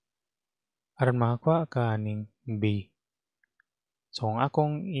aron makakuha ka aning b. So kung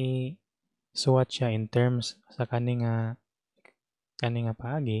akong i-suwat siya in terms sa kaning nga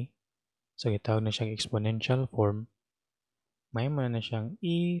paagi, so gitawag na siyang exponential form, mahimo na siyang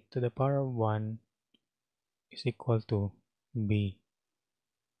e to the power of 1 is equal to b.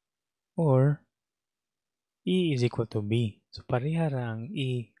 Or e is equal to b. So pareha ra ang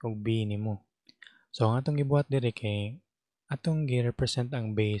e ug b nimo. So ang atong gibuhat diri kay atong gi-represent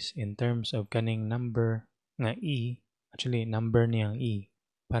ang base in terms of kaning number nga e, actually number niyang e,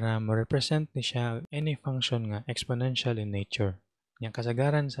 para mo-represent ni siya any function nga exponential in nature. Yang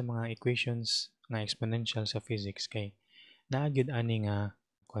kasagaran sa mga equations nga exponential sa physics kay naa gyud ani nga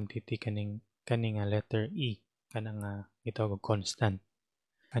quantity kaning nga letter e, kanang nga gitawag og constant.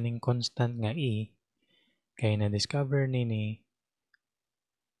 Kaning constant nga e kay na-discover ni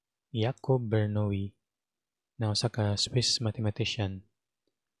Jacob Bernoulli na usa ka Swiss mathematician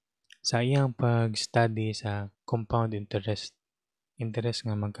sa iyang pag-study sa compound interest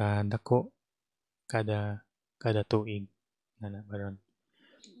nga magkadako kada tuig ana karon.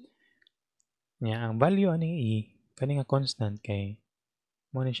 Nya ang value ani e kani nga constant kay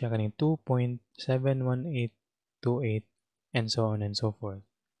mo ni siya kaning 2.71828 and so on and so forth.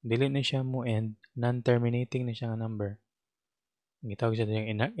 Dili na siya mo end, non-terminating na siya nga number. Gitawag siya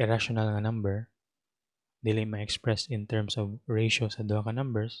diyang irrational nga number. Dili ma-express in terms of ratio sa duha ka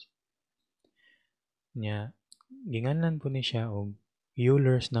numbers. Nya ginganlan po ni siya og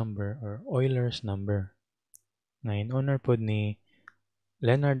Euler's number or Euler's number. Nga in honor pod ni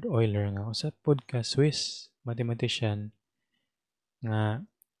Leonard Euler nga usa pod ka Swiss mathematician nga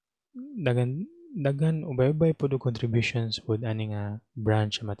daghan ubay-ubay pod og contributions pod ani nga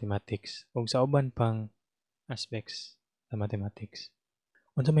branch sa mathematics ug sa uban pang aspects sa mathematics.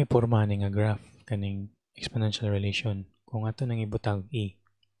 Unsa may porma ni nga graph kaning exponential relation kung ato nang ibutang e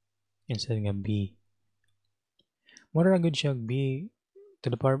instead nga b. Mura ra gud siya b to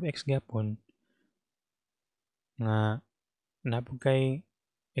the power of x gyapon nga napod kay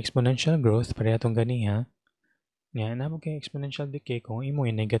exponential growth pareha tong ganiha. Nga napod kay exponential decay kung imo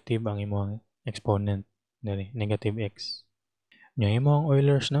i-negative ang imong exponent dali negative x. Nya imong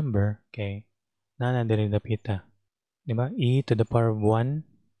Euler's number kay nana diri dapita. Di ba? E to the power of 1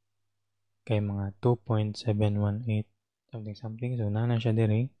 kay mga 2.718 something. So, nana siya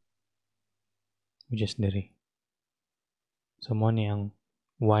diri. Which is diri. So, mo ni ang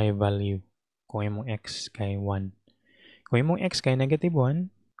y value kung imong x kay 1. Kung imong x kay negative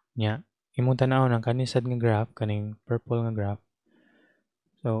 1, nya, imong tanawon ang kanisad nga graph, kaning purple nga graph.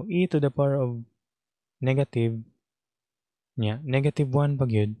 So, e to the power of negative, nya, negative 1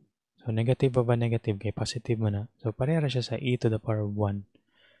 pag yun. So, negative pa ba negative kay positive mo na. So, pareha siya sa e to the power of 1.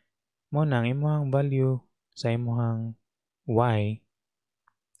 Mo nang imong value sa imong y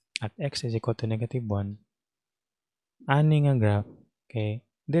at x is equal to negative 1, ani nga graph kay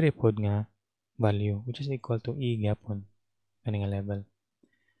diri pod nga value which is equal to e gyapon kani nga level.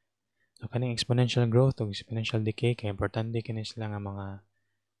 So kaning exponential growth ug exponential decay kay importante kini sila nga mga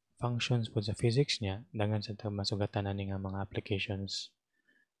functions pod sa physics niya, daghan sa masugatan ani nga mga applications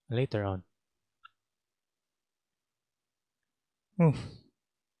later on.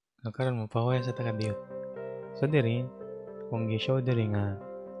 Karon mo pahuya sa taga-diyo. So diri kung gi-show diri nga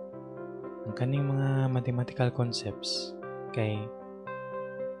ang kaning mga mathematical concepts kay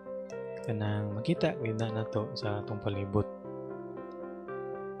kanang makita gid nato sa atong palibot.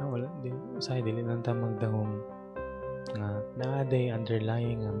 Wala din usahay dili lang ta magdahom nga naaday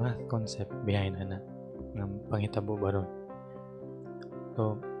underlying nga math concept behind ana nga panghitabo baron.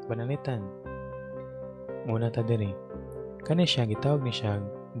 So banalitan muna ta diri kani siya gitawag ni siya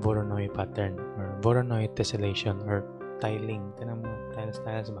Voronoi pattern or Voronoi tessellation or tiling kanang mga tiles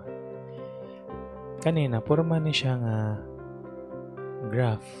ba kanina porma ni siya nga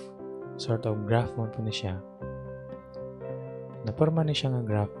graph, sort of graph mo po ni siya. Naporma ni siya nga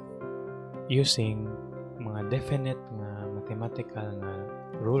graph using mga definite nga mathematical nga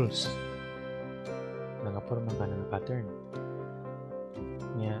rules. Nagaporma ka ng pattern.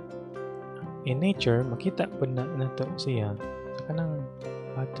 In nature, makita po na nato siya sa kanang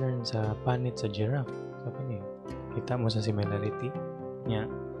pattern sa panit sa giraffe. Sa kanina, kita mo sa similarity.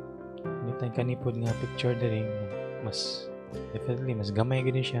 Nitan kanipod nga picture diri mas definitely mas gamay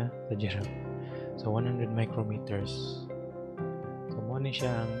gid siya sa giraffe. So 100 micrometers. So mo ni siya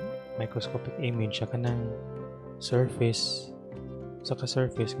ang microscopic image sa kanang surface sa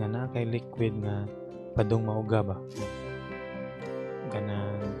ka-surface nga naa kay liquid nga padung mauga ba.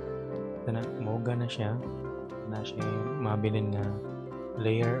 Kanang mauga na siya mabilin nga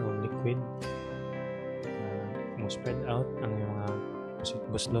layer of liquid mo spread out ang mga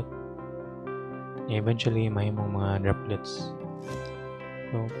buslot. Eventually, may mga droplets.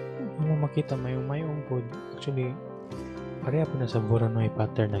 So, mo makita mayong pod. Actually, pareha po na sa Voronoi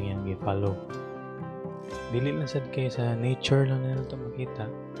pattern ang iyang i-follow. Dili lang sad kay sa nature lang na ito makita.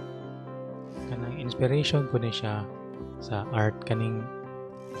 Kanang inspiration po na siya sa art kaning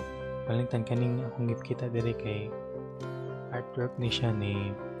palintan kaning akong gipkita diri kay artwork ni siya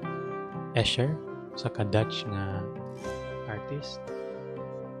ni Escher sa ka-Dutch nga artist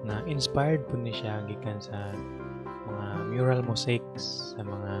na inspired po ni siya gikan sa mga mural mosaics sa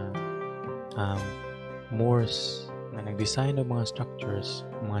mga Moors na nag-design og mga structures,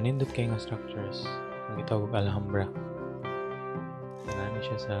 mga nindot kay nga structures ang gitawag Alhambra. Nani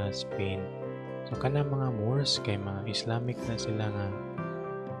siya sa Spain. So kana mga Moors kay mga Islamic na sila nga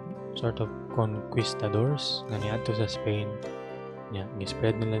sort of conquistadors nga niadto sa Spain.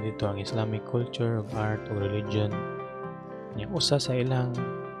 Gi-spread nila dito ang Islamic culture, ug art, ug religion. Usa sa ilang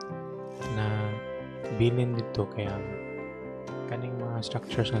na bilin dito kaya kaning mga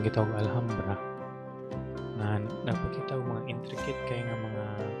structures nga gitawag Alhambra na nagpakita og mga intricate kay nga mga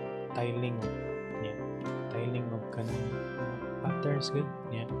tiling of kaning patterns good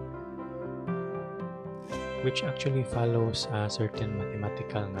which actually follows a certain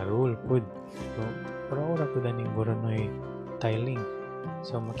mathematical nga rule pud. So ora pud aning Voronoi tiling.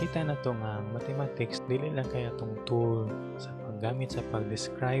 So makita na to nga mathematics dili lang kay atong tool sa paggamit sa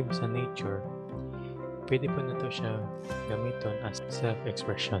pag-describe sa nature. Pwede po na to siya gamiton as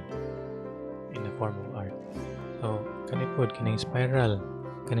self-expression in the form of art. So kanipod kining spiral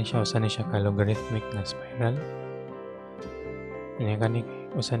kani siya usa ni siya ka logarithmic na spiral. Kani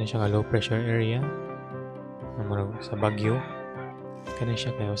usa ni siya ka low pressure area na sa Baguio. Kani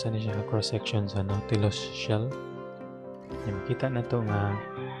siya kay usa ni siya ka cross section sa Nautilus shell. Makita na to nga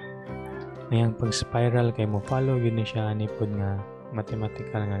ngayang pag-spiral kay mo follow yun ni siya anipod nga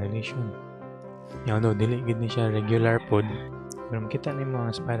mathematical nga relation. Dili gid ni siya regular pod. Pero makita nimo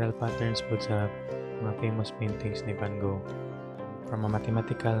ang spiral patterns pod sa mga famous paintings ni Van Gogh. From a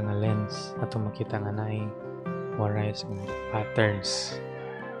mathematical nga lens ato makita nga naay various patterns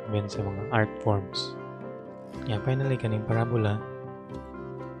ben sa mga art forms. Finally kaning parabola.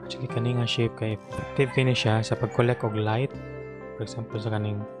 Actually kani nga shape kay effective kini siya sa pag-collect og light. For example sa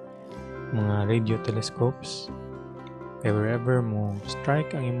kaning mga radio telescopes. Kaya wherever mo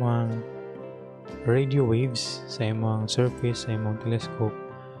strike ang imong radio waves sa imong surface sa imong telescope,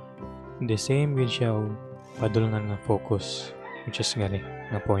 the same with siya og padulngan nga focus, which is gani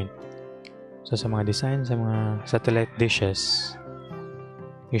nga point. So sa mga design sa mga satellite dishes,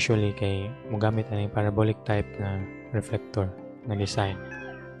 usually kay mogamit ani parabolic type nga reflector na design.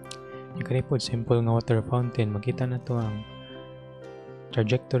 Yung kanipod simple nga water fountain, makita na to ang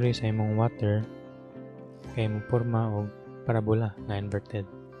trajectory sa imong water kay mo porma og parabola nga inverted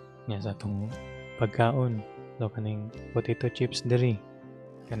nya sa atong pagkaon. So kaning potato chips diri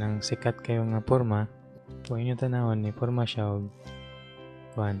kanang sikat kayo nga porma kung inyo tanawon ni porma siya og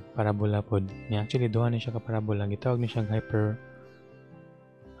parabola pod nya. Actually duha ni siya ka parabola, gitawag ni siya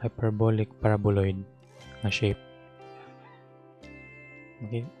hyperbolic paraboloid nga shape.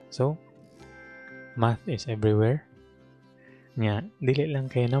 Okay, so math is everywhere. Dili lang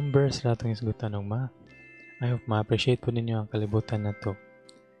kay numbers ra atong isgutan og math. I hope ma-appreciate po ninyo ang kalibutan na to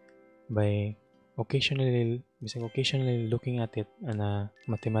by occasionally looking at it on a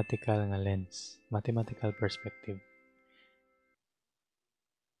mathematical nga lens, mathematical perspective.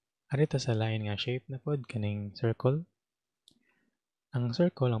 Arita sa lain nga shape na pod kaning circle. Ang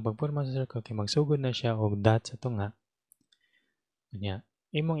circle, ang pagporma sa circle kay magsugod na siya og dot sa tunga. Nya,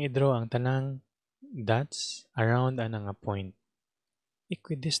 imong i-draw ang tanang dots around ana nga point.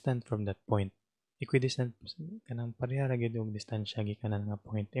 Equidistant from that point. Equidistant kanang pareha ra gyud og distansya gikan nga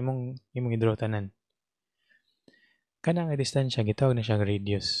point. Imong i-draw tanan. Kana nga distansya gitawag na siyang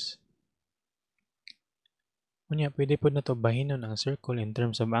radius. Unya, pwede po na to bahinon ang circle in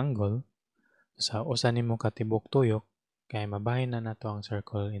terms of angle. Sa usa nimo ka tibok tuyok, kaya mabahin na nato ang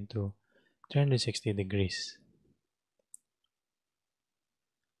circle into 360 degrees.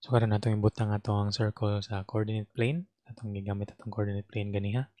 So, karon natong ibutang ato ang circle sa coordinate plane. Atong gigamit atong coordinate plane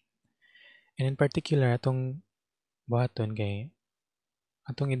ganiha. And in particular, atong buhaton kay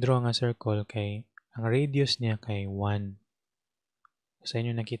atong i-draw nga circle kay ang radius niya kay 1. Sa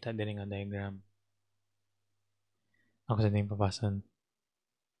inyo nakita diri nga diagram. Ako sa din papason.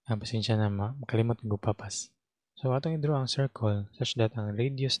 Pasensya na makalimot ko papas. So, atong i-draw ang circle such that ang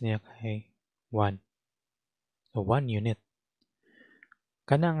radius niya kay 1. So, 1 unit.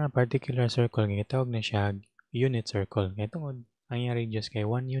 Kana nga particular circle, gitawag na siya unit circle. Kaya tungod, ang iyang radius kay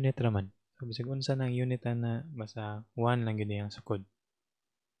 1 unit raman. So, bisag unsa na ang unit na basta 1 lang yun yung sukod.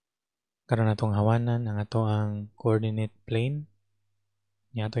 Karon natong hawanan ang ato ang coordinate plane.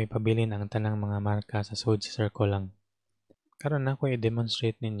 Nya ato ipabilin ang tanang mga marka sa sud sa circle lang. Karon ako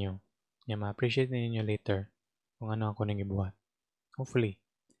i-demonstrate ninyo. Nya ma-appreciate ninyo later kung ano ako nang gibuhat. Hopefully.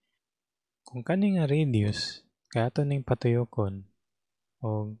 Kung kani nga radius, kaya ato ning patuyokon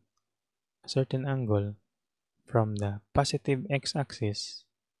o a certain angle from the positive x-axis,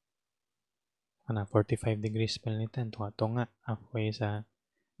 45 degrees palinitan, tunga halfway sa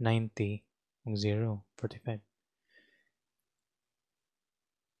 90 ug 0, 45.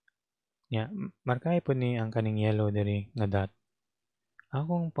 Nya, markay po ni ang kaning yellow diri nga dot.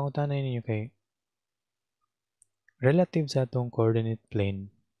 Akong pangutanay ninyo kay relative sa atong coordinate plane,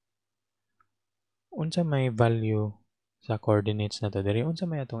 unsa may value sa coordinates na to diri, unsa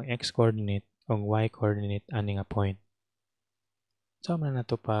may atong x coordinate ug y coordinate ani nga point. So man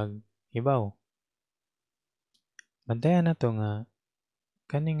nato pag ibaw. Bantayan nato nga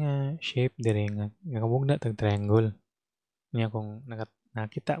kani nga shape diri nga kabugna tag triangle. Nya kung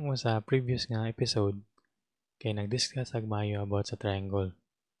nakita mo sa previous nga episode kay nag-discuss ag maayo about sa triangle.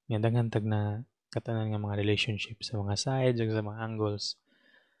 Nya daghan tag na katanan nga mga relationship sa mga sides ug sa mga angles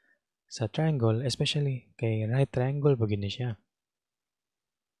sa triangle, especially kay right triangle pag ni siya.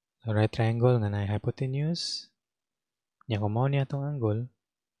 So right triangle nga naay hypotenuse. Nya kung mao ni atong angle,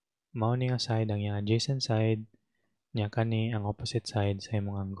 mao ni nga side ang iyang adjacent side, nya kani ang opposite side sa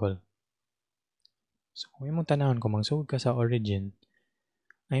imong angle. So kung imong tanawon kung magsugod ka sa origin,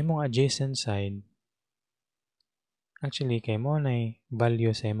 ang imong adjacent side actually kay mo na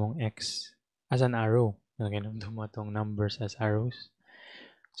value sa imong x as an arrow. Naginamdum mo itong numbers as arrows.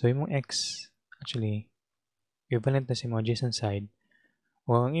 So imong x actually equivalent na sa imong adjacent side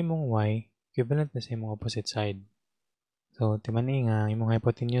o ang imong y equivalent na sa imong opposite side. So timani nga imong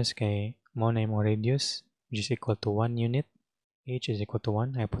hypotenuse kay mo na imong radius which is equal to 1 unit. H is equal to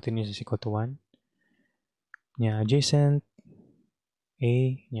 1. Hypotenuse is equal to 1. Nya adjacent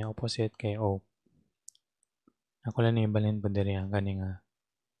A nya opposite kay O. Ako lang na ibalhin po diri ang kaning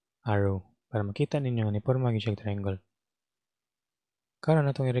arrow para makita ninyo nga niporma gyud siya triangle. Karon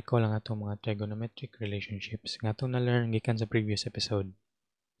natong i-recall ang atong mga trigonometric relationships nga atong na-learn gikan sa previous episode.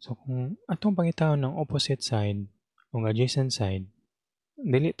 So kung atong pangitawon ng opposite side ug adjacent side,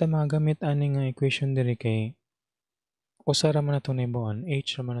 dili ta magamit ani nga equation diri kay usa ra man nato naibawan,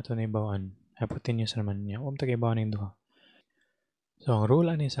 h ra man nato naibawan, hypotenuse ra man niya, ta kay bawan ning duha. So ang rule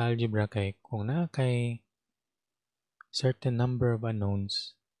ani sa algebra kay kung naa kay certain number of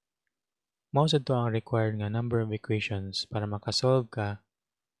unknowns, mao sad to ang required nga number of equations para makasolve ka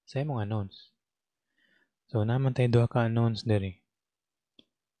sa imong unknowns. So naman tay duha ka unknowns diri.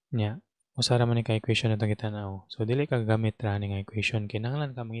 Nya, usa ra man ni ka equation atong gitanaw. So dili ka gamit ra ni nga equation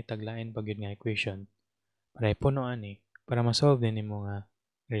kinahanglan ka mangitag lain pa gyud nga equation para ipuno ani para ma-solve din nimo nga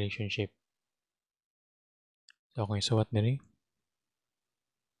relationship. So kung isuwat diri.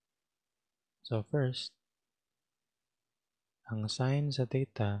 So first, ang sine sa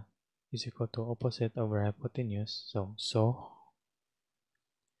theta is equal to opposite over hypotenuse. So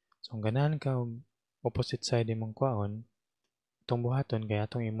kung ganahan ka og opposite side imong kwaon, itong buhaton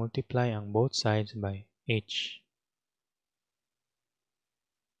kaya itong i-multiply ang both sides by h.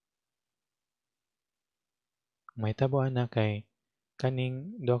 May tabuan na kay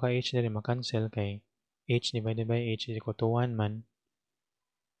kaning do ka h diri makancel kay h divided by h is equal to 1 man.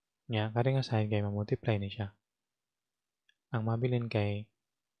 Nya kari nga side kay ma-multiply ni siya. Ang mabilin kay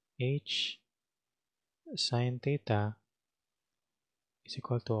h sine theta is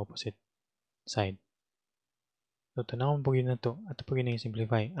equal to opposite side. So, tanawon po yun na to. Ato po yun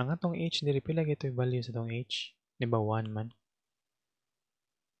simplify. Ang atong h diri pila ito yung value sa atong h. Di ba 1 man?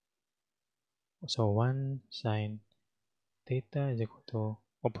 So, 1 sine theta is equal to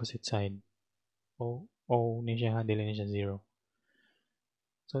opposite side. O ni siya, dili ni siya 0.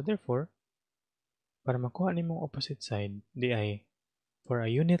 So, therefore, para makuha ni mong opposite side, di ay, for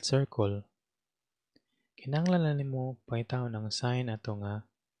a unit circle, kinahanglan na nimo pangitawon ang sign ato nga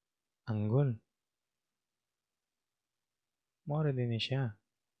angle. Mao ra din ni siya.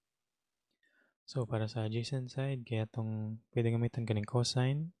 So, para sa adjacent side, kaya itong pwede gamitan kaning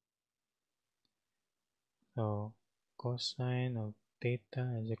cosine. So, cosine of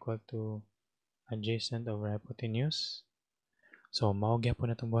theta is equal to adjacent over hypotenuse. So, mao gyapon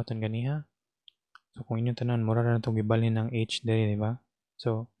na itong buhaton ganiha. So, kung inyong tanan, mura na itong gibalhin ng h diri, di ba?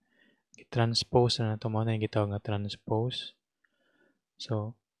 So, i-transpose na ito. Mao na yung gitawag nga transpose.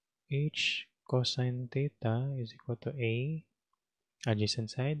 So, h cosine theta is equal to a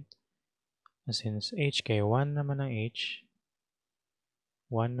adjacent side. Since h kay 1 naman ang h,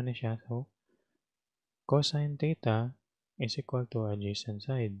 1 man na siya. So, cosine theta is equal to adjacent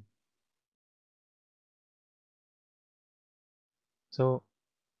side. So,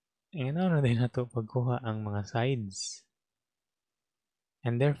 inganaw na din nato pagkuha ang mga sides.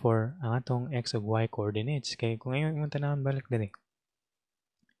 And therefore, ang atong x ug y coordinates. Kay kung ngayon imong tanawon balik diri.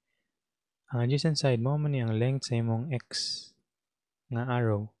 Ang adjacent side mao man ni ang length sa imong x nga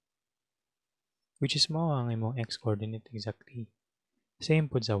arrow, which is mao ang imong x coordinate exactly. Same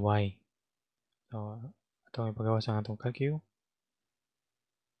pud sa y. So, atong ipagawas ang atong calcu.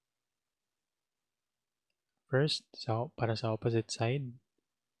 First, para sa opposite side,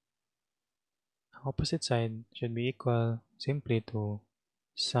 ang opposite side should be equal simply to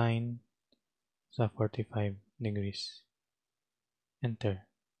sine sa 45 degrees. Enter.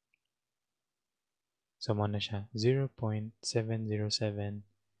 So, mo na siya 0.707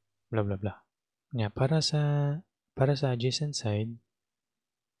 blah blah blah. Yeah, para sa adjacent side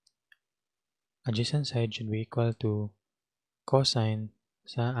should be equal to cosine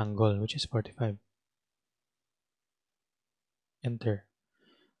sa angle, which is 45. Enter.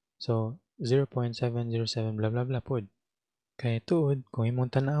 So, 0.707 blah blah blah pod. Kaya tuod, kung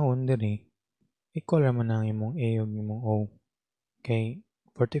imong tanawon diri, equal raman ang imong A ug imong O. Kay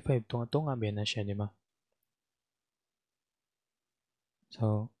 45 tunga-tunga ba na siya, di ba?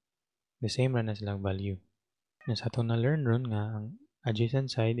 So, the same ra na silang value. Sa atong na-learn ron nga ang adjacent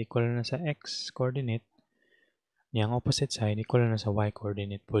side equal na sa x coordinate, yang opposite side equal na sa y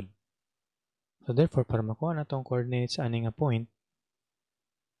coordinate pod. So therefore, para makuha na itong coordinates sa ani nga point,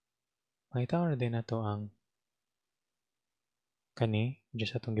 makita na din nato ang kani,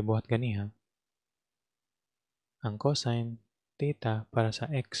 just atong gibuhat ganiha, ang cosine theta para sa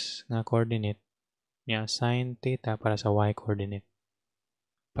x nga coordinate, niya sine theta para sa y coordinate.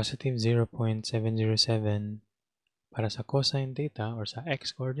 Positive 0.707 para sa cosine theta or sa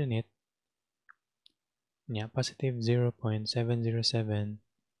x coordinate, niya positive 0.707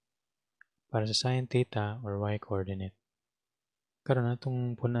 para sa sine theta or y coordinate. Karon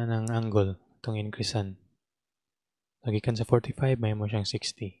atong puna ng angle, itong increasean. Nagikan sa 45, may mo siyang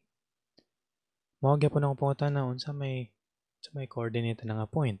 60. Mao gyapon akong pangutana unsa may coordinate na nga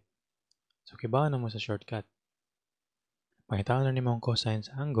point. So kibahan na mo sa shortcut. Makita na nimo ang cosine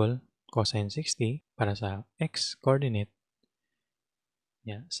sa angle, cosine 60 para sa x coordinate.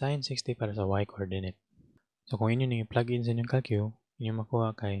 Yeah, sine 60 para sa y coordinate. So kung inyo nang i-plug in sa inyong calcu, inyo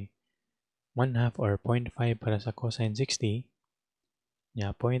makuha kay 1/2 or 0.5 para sa cosine 60.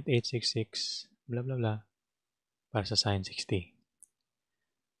 Yeah, 0.866 blah blah blah para sa sine 60.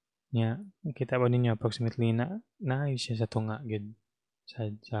 Yeah, kita ba ninyo approximately na siya sa tunga gid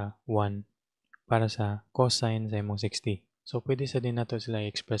sa 1 para sa cosine sa imong 60. So pwede sa din nato sila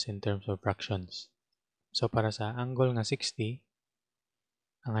i-express in terms of fractions. So para sa angle nga 60,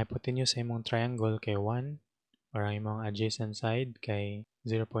 ang hypotenuse sa imong triangle kay 1 or ang imong adjacent side kay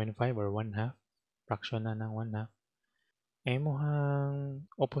 0.5 or 1/2, fraction na ng 1/2. Ay imong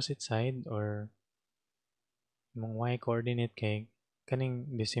opposite side or imong y coordinate kay kaning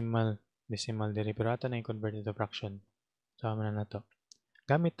decimal diri pero ato na i-convert into fraction. So amo na nato.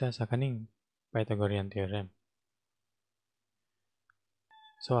 Gamit ta sa kaning Pythagorean theorem.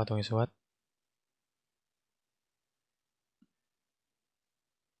 So atong isuwat.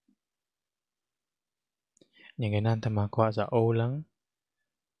 Nya ganahan ta makuha sa O lang.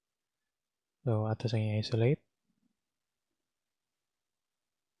 So ato sa i-isolate.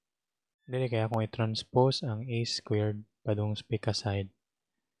 Dili kaya akong i-transpose ang a squared padung sa pika side.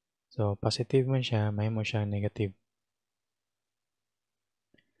 So, positive man siya, mahimo siyang negative.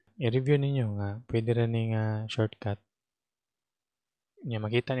 I-review ninyo nga, pwede rin nga shortcut. Nya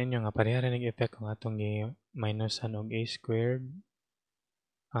makita ninyo nga pareha rin effect kung atong minusan og a squared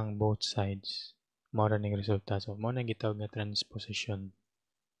ang both sides. Mao ra ning resulta. So, mao na gitawag nga transposition.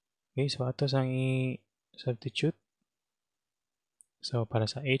 Okay, so ato sang i-substitute. So, para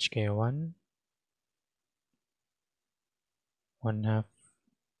sa h kay 1, 1/2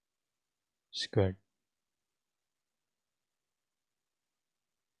 squared.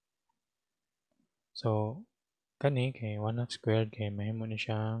 So, kani kay 1/2 squared kay mahimo ni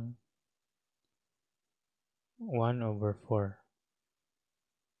siyang 1/4.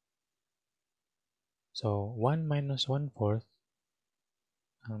 So, 1 minus 1/4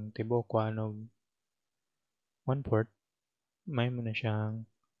 ang tibuok ko anog 1/4 mahimo na siyang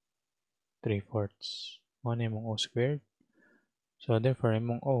 3/4. Mao na imong o squared. So, therefore,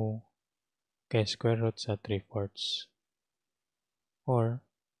 imong o kay square root sa 3/4. Or,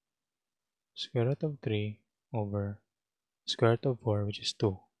 square root of 3 over square root of 4, which is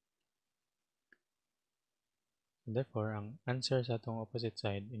 2. Therefore, ang answer sa atong opposite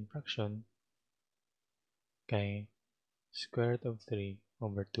side in fraction kay square root of 3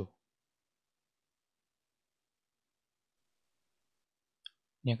 over 2.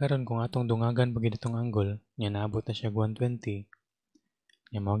 Nya karon kung atong dungagan pagid itong angle, nya naabot na siya 120.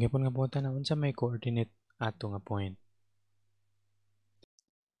 Nya mao gyapon nga punta na unsa may coordinate ato nga point.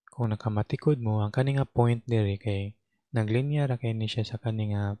 Kung nakamatikod mo ang kani nga point diri kay naglinya ra kay ni siya sa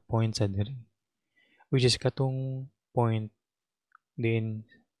kani nga point sa diri. Which is katong point din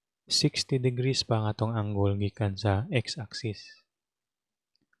 60 degrees pa ang atong angle gikan sa x-axis.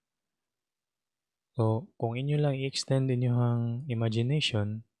 So, kung inyo lang i-extend inyong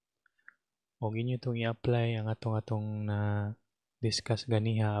imagination o inyo itong i-apply ang atong na discuss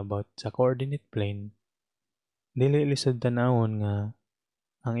ganiha about sa coordinate plane, dili lisod tanawon nga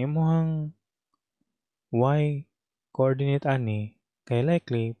ang imuhang y coordinate ani kay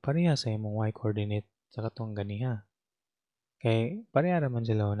likely pareha sa imong y coordinate sa katong ganiha. Kay pareha raman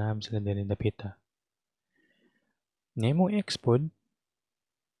sila o naam sila dili dapita. Nya imong x pod,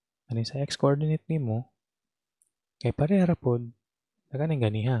 ani sa x coordinate nimo, kay pareha ra pod sa kaning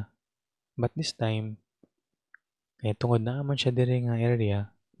ganiha. But this time, kay tungod naaman siya diri nga area,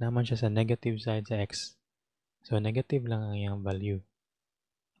 naaman siya sa negative side sa x. So, negative lang ang iyang value.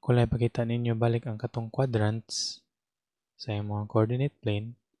 Kung lang ipakita ninyo balik ang katong quadrants sa imong coordinate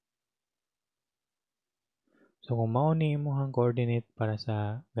plane, so kung mao ni imong coordinate para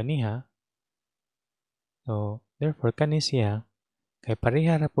sa ganiha, so therefore kani siya kay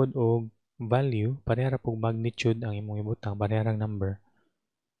pareha ra pod og value, pareha ra pod magnitude ang imong ibutang, pareha rang number.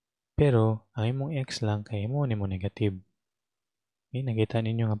 Pero ang imong x lang kay imo nimo negative. Okay, nakita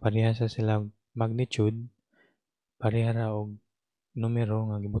ninyo nga pareha sa sila magnitude, pareha ra og numero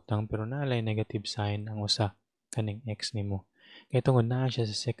nga gibutang pero naalay negative sign ang usa kaning x nimo. Kay tungod naa siya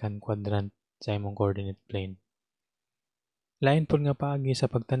sa second quadrant sa imong coordinate plane. Lain pod nga paagi sa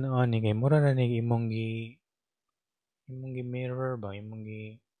pagtan-aw ni kay mura ra ni imong gi mirror ba imong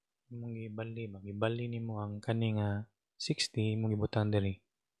gibali nimo ang kani nga 60 imong gibutang diri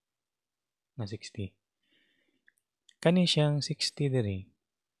nga 60. Kani siyang 60 diri.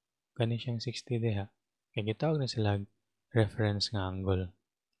 Kani siyang 60 diha. Kay gitawag na sila reference nga angle.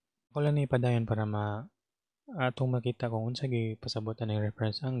 Ako lang ni padayon para atong makita kung unsa gi pasabotan ng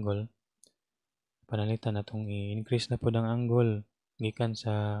reference angle. Panalitan natong i-increase na pod ang angle gikan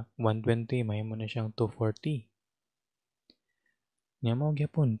sa 120 mahimo na siyang 240. Nya mao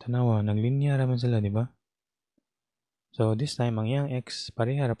gyapon tanawa naglinya ra man sila, di ba? So this time ang iyang x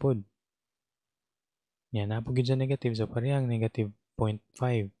pareha ra pod. Nya napod gyud sa negative, so parehang negative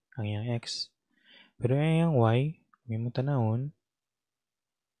 0.5 ang iyang x. Pero ang iyang y, imong tanawon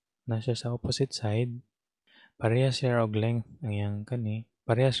nasa sa opposite side, pareha siya og length ang iyang kani,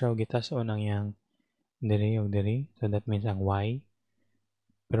 pareha siya og gitas-on ang iyang diri og diri, so that means ang y.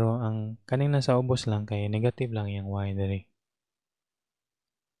 Pero ang kaning nasa ubos lang kay negative lang yung y diri.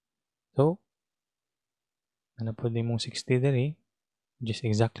 So, ano po din mong 60 diri, just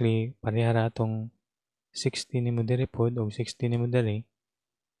exactly pareha ra atong 60 nimo diri pod o 60 nimo diri.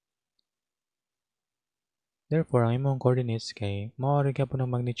 Therefore, ang imong coordinates kay mao ra gyapon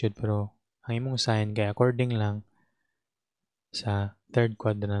ang magnitude pero ang imong sign kay according lang sa third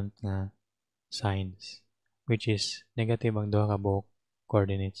quadrant nga signs, which is negative ang duha ka buok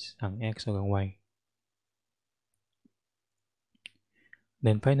coordinates, ang x ug ang y.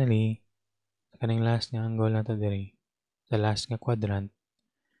 Then finally, kaning last nga angle nato diri, sa last nga quadrant,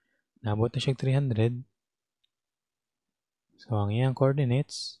 naabot na siya 300. So ang iyang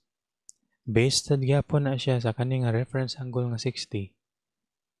coordinates Based sa gyapon na siya sa kaning reference angle nga 60.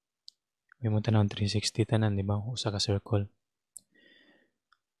 May mo tanawon 360 tanan, di ba? Usa ka circle.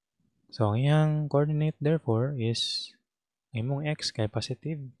 So, ang iyang coordinate therefore is imong x kay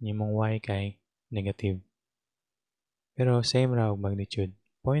positive, imong y kay negative. Pero same ra og magnitude,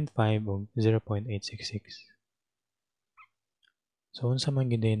 0.5 ug 0.866. So, unsa man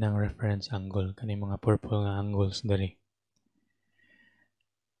gid ng reference angle kani mga purple nga angles diri?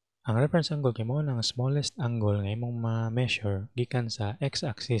 Ang reference angle kay mao ang smallest angle nga imong ma-measure gikan sa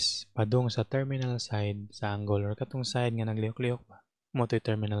x-axis padung sa terminal side sa angle or katong side nga naglihok-lihok pa. Mo to'y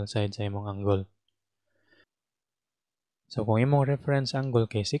terminal side sa imong angle. So kung imong reference angle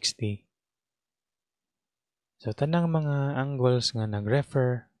kay 60, so tanang mga angles nga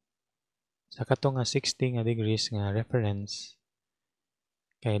nag-refer sa katong nga 60 nga degrees nga reference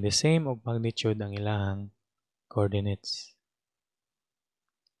kay the same og magnitude ang ilahang coordinates.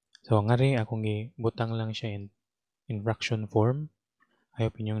 So nga rin akong gibutang lang siya in fraction form. Ayaw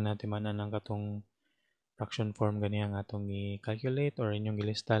pinyong natimanan ng katong fraction form ganiya nga atong i-calculate or inyong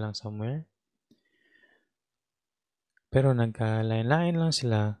gilista lang somewhere. Pero nagka-lain-lain lang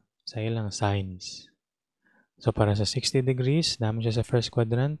sila sa ilang signs. So para sa 60 degrees, naman siya sa first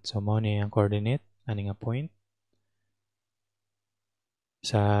quadrant. So mao ni ang coordinate, ani nga point.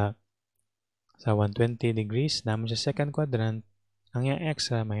 Sa 120 degrees, naman siya second quadrant. Ang yang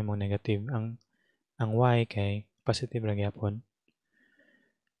x mahimong negative. Ang y kay positive ra gyapon.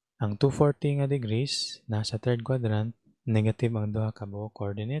 Ang 240 nga degrees, nasa third quadrant, negative ang duha ka buok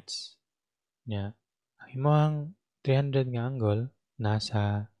coordinates. Nya, ang imong 300 nga angle,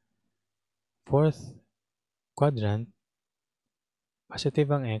 nasa fourth quadrant, positive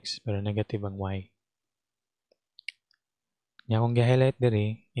ang x, pero negative ang y. Nya, kung gi-highlight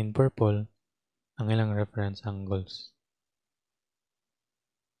diri, in purple, ang ilang reference angles.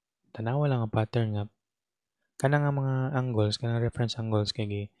 Tanawa lang ang pattern nga, kanang nga mga angles, kanang reference angles,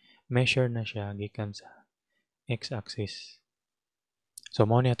 kay measure na siya gikan sa x-axis. So,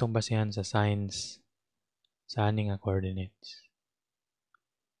 mao ni atong basehan sa signs sa ani nga coordinates.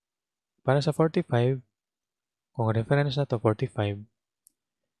 Para sa 45, kung reference na to 45,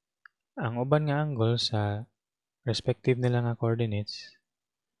 ang uban nga angle sa respective nila nga coordinates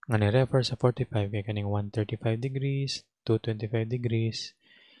nga ni-refer sa 45 kay kaning 135 degrees, 225 degrees,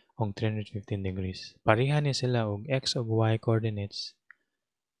 ug 315 degrees. Pareha ni sila og x ug y coordinates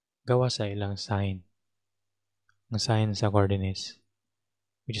gawa sa ilang sign. Ang sign sa coordinates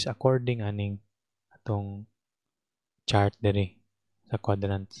which is according aning atong chart diri sa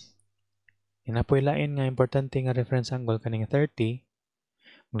quadrants. Inapoy lain nga importante nga reference angle kaning 30.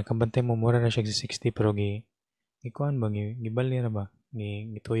 Kung nakabantay mo mura na siya sa 60 pero gikuan ba gibali ra ba?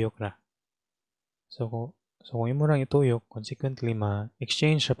 Gituyok ra. So kung imo rang ituyok, consequently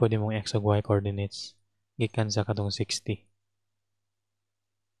ma-exchange ra pud imong x ug y coordinates gikan sa katong 60.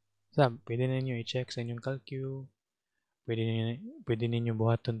 Pwede ninyo i-check sa inyong calcu. Pwede ninyo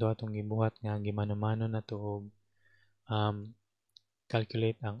buhaton to atong gibuhat nga gimano-mano na to og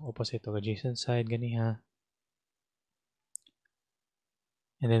calculate ang opposite o adjacent side ganiha.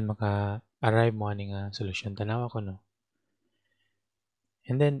 And then maka-arrive mo ani nga solution. Tanawa ko no.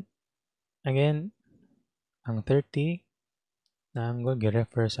 And then again, ang 30 na angle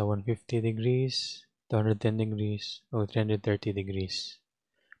gi-refer sa 150 degrees, 210 degrees, o 330 degrees.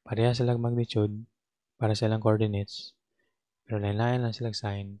 Pareha silang magnitude para sa ilang coordinates, pero lain-lain lang silang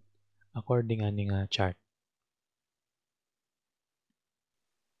sign according ani nga chart.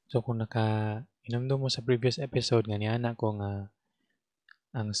 So kung inumdum mo sa previous episode nga niana ko nga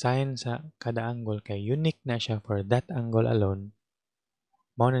ang sign sa kada angle kay unique na siya for that angle alone,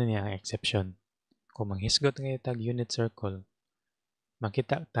 mao na niya ang exception. Kung manghisgot nga itag unit circle,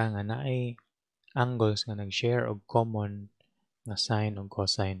 makita ta nga naay angles nga nag-share og common nga sine ug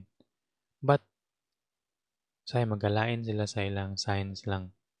cosine. But say magalain sila sa ilang signs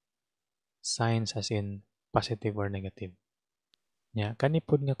lang. Signs as in positive or negative. Nya kani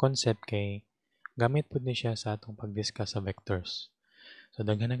pud nga concept kay gamit pud ni siya sa atong pag-discuss sa vectors. So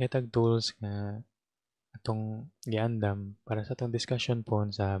daghan na kitag tools nga atong giandam para sa atong discussion po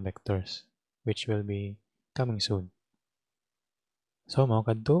sa vectors which will be coming soon. So mao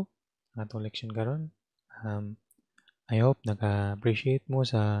kadto ang atong leksyon karon. I hope naka-appreciate mo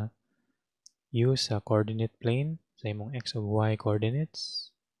sa use sa coordinate plane sa imong x ug y coordinates.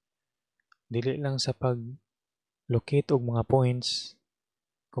 Dili lang sa pag-locate og mga points,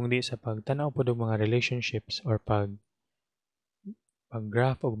 kundi sa pagtanaw pod og mga relationships or pag-graph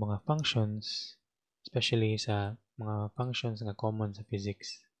og mga functions, especially sa mga functions nga common sa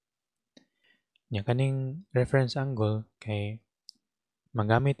physics. Nya kaning reference angle kay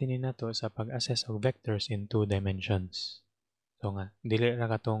magamit ini nato sa pag-assess og vectors in 2 dimensions. So nga, dili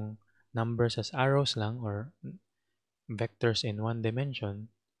ra katong numbers as arrows lang or vectors in 1 dimension,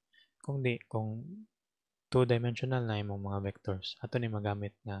 kung 2-dimensional na imong mga vectors. Ato ni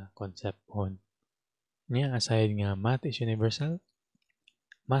magamit nga concept pohon. Niya aside nga math is universal,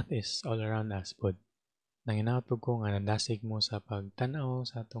 math is all around us pod. Nanginaot po ko nga nadasig mo sa pagtanaw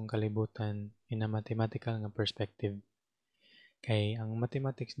sa atong kalibutan in a mathematical nga perspective. Kay ang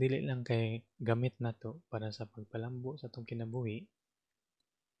mathematics dili lang kay gamit nato para sa pagpalambo sa atong kinabuhi.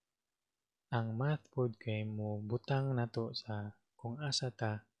 Ang math pod kay mo butang nato sa kung asa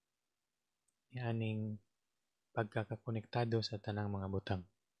ta aning pagkakakonektado sa tanang mga butang.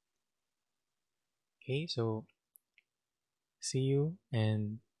 Okay, so see you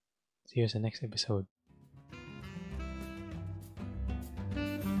sa next episode.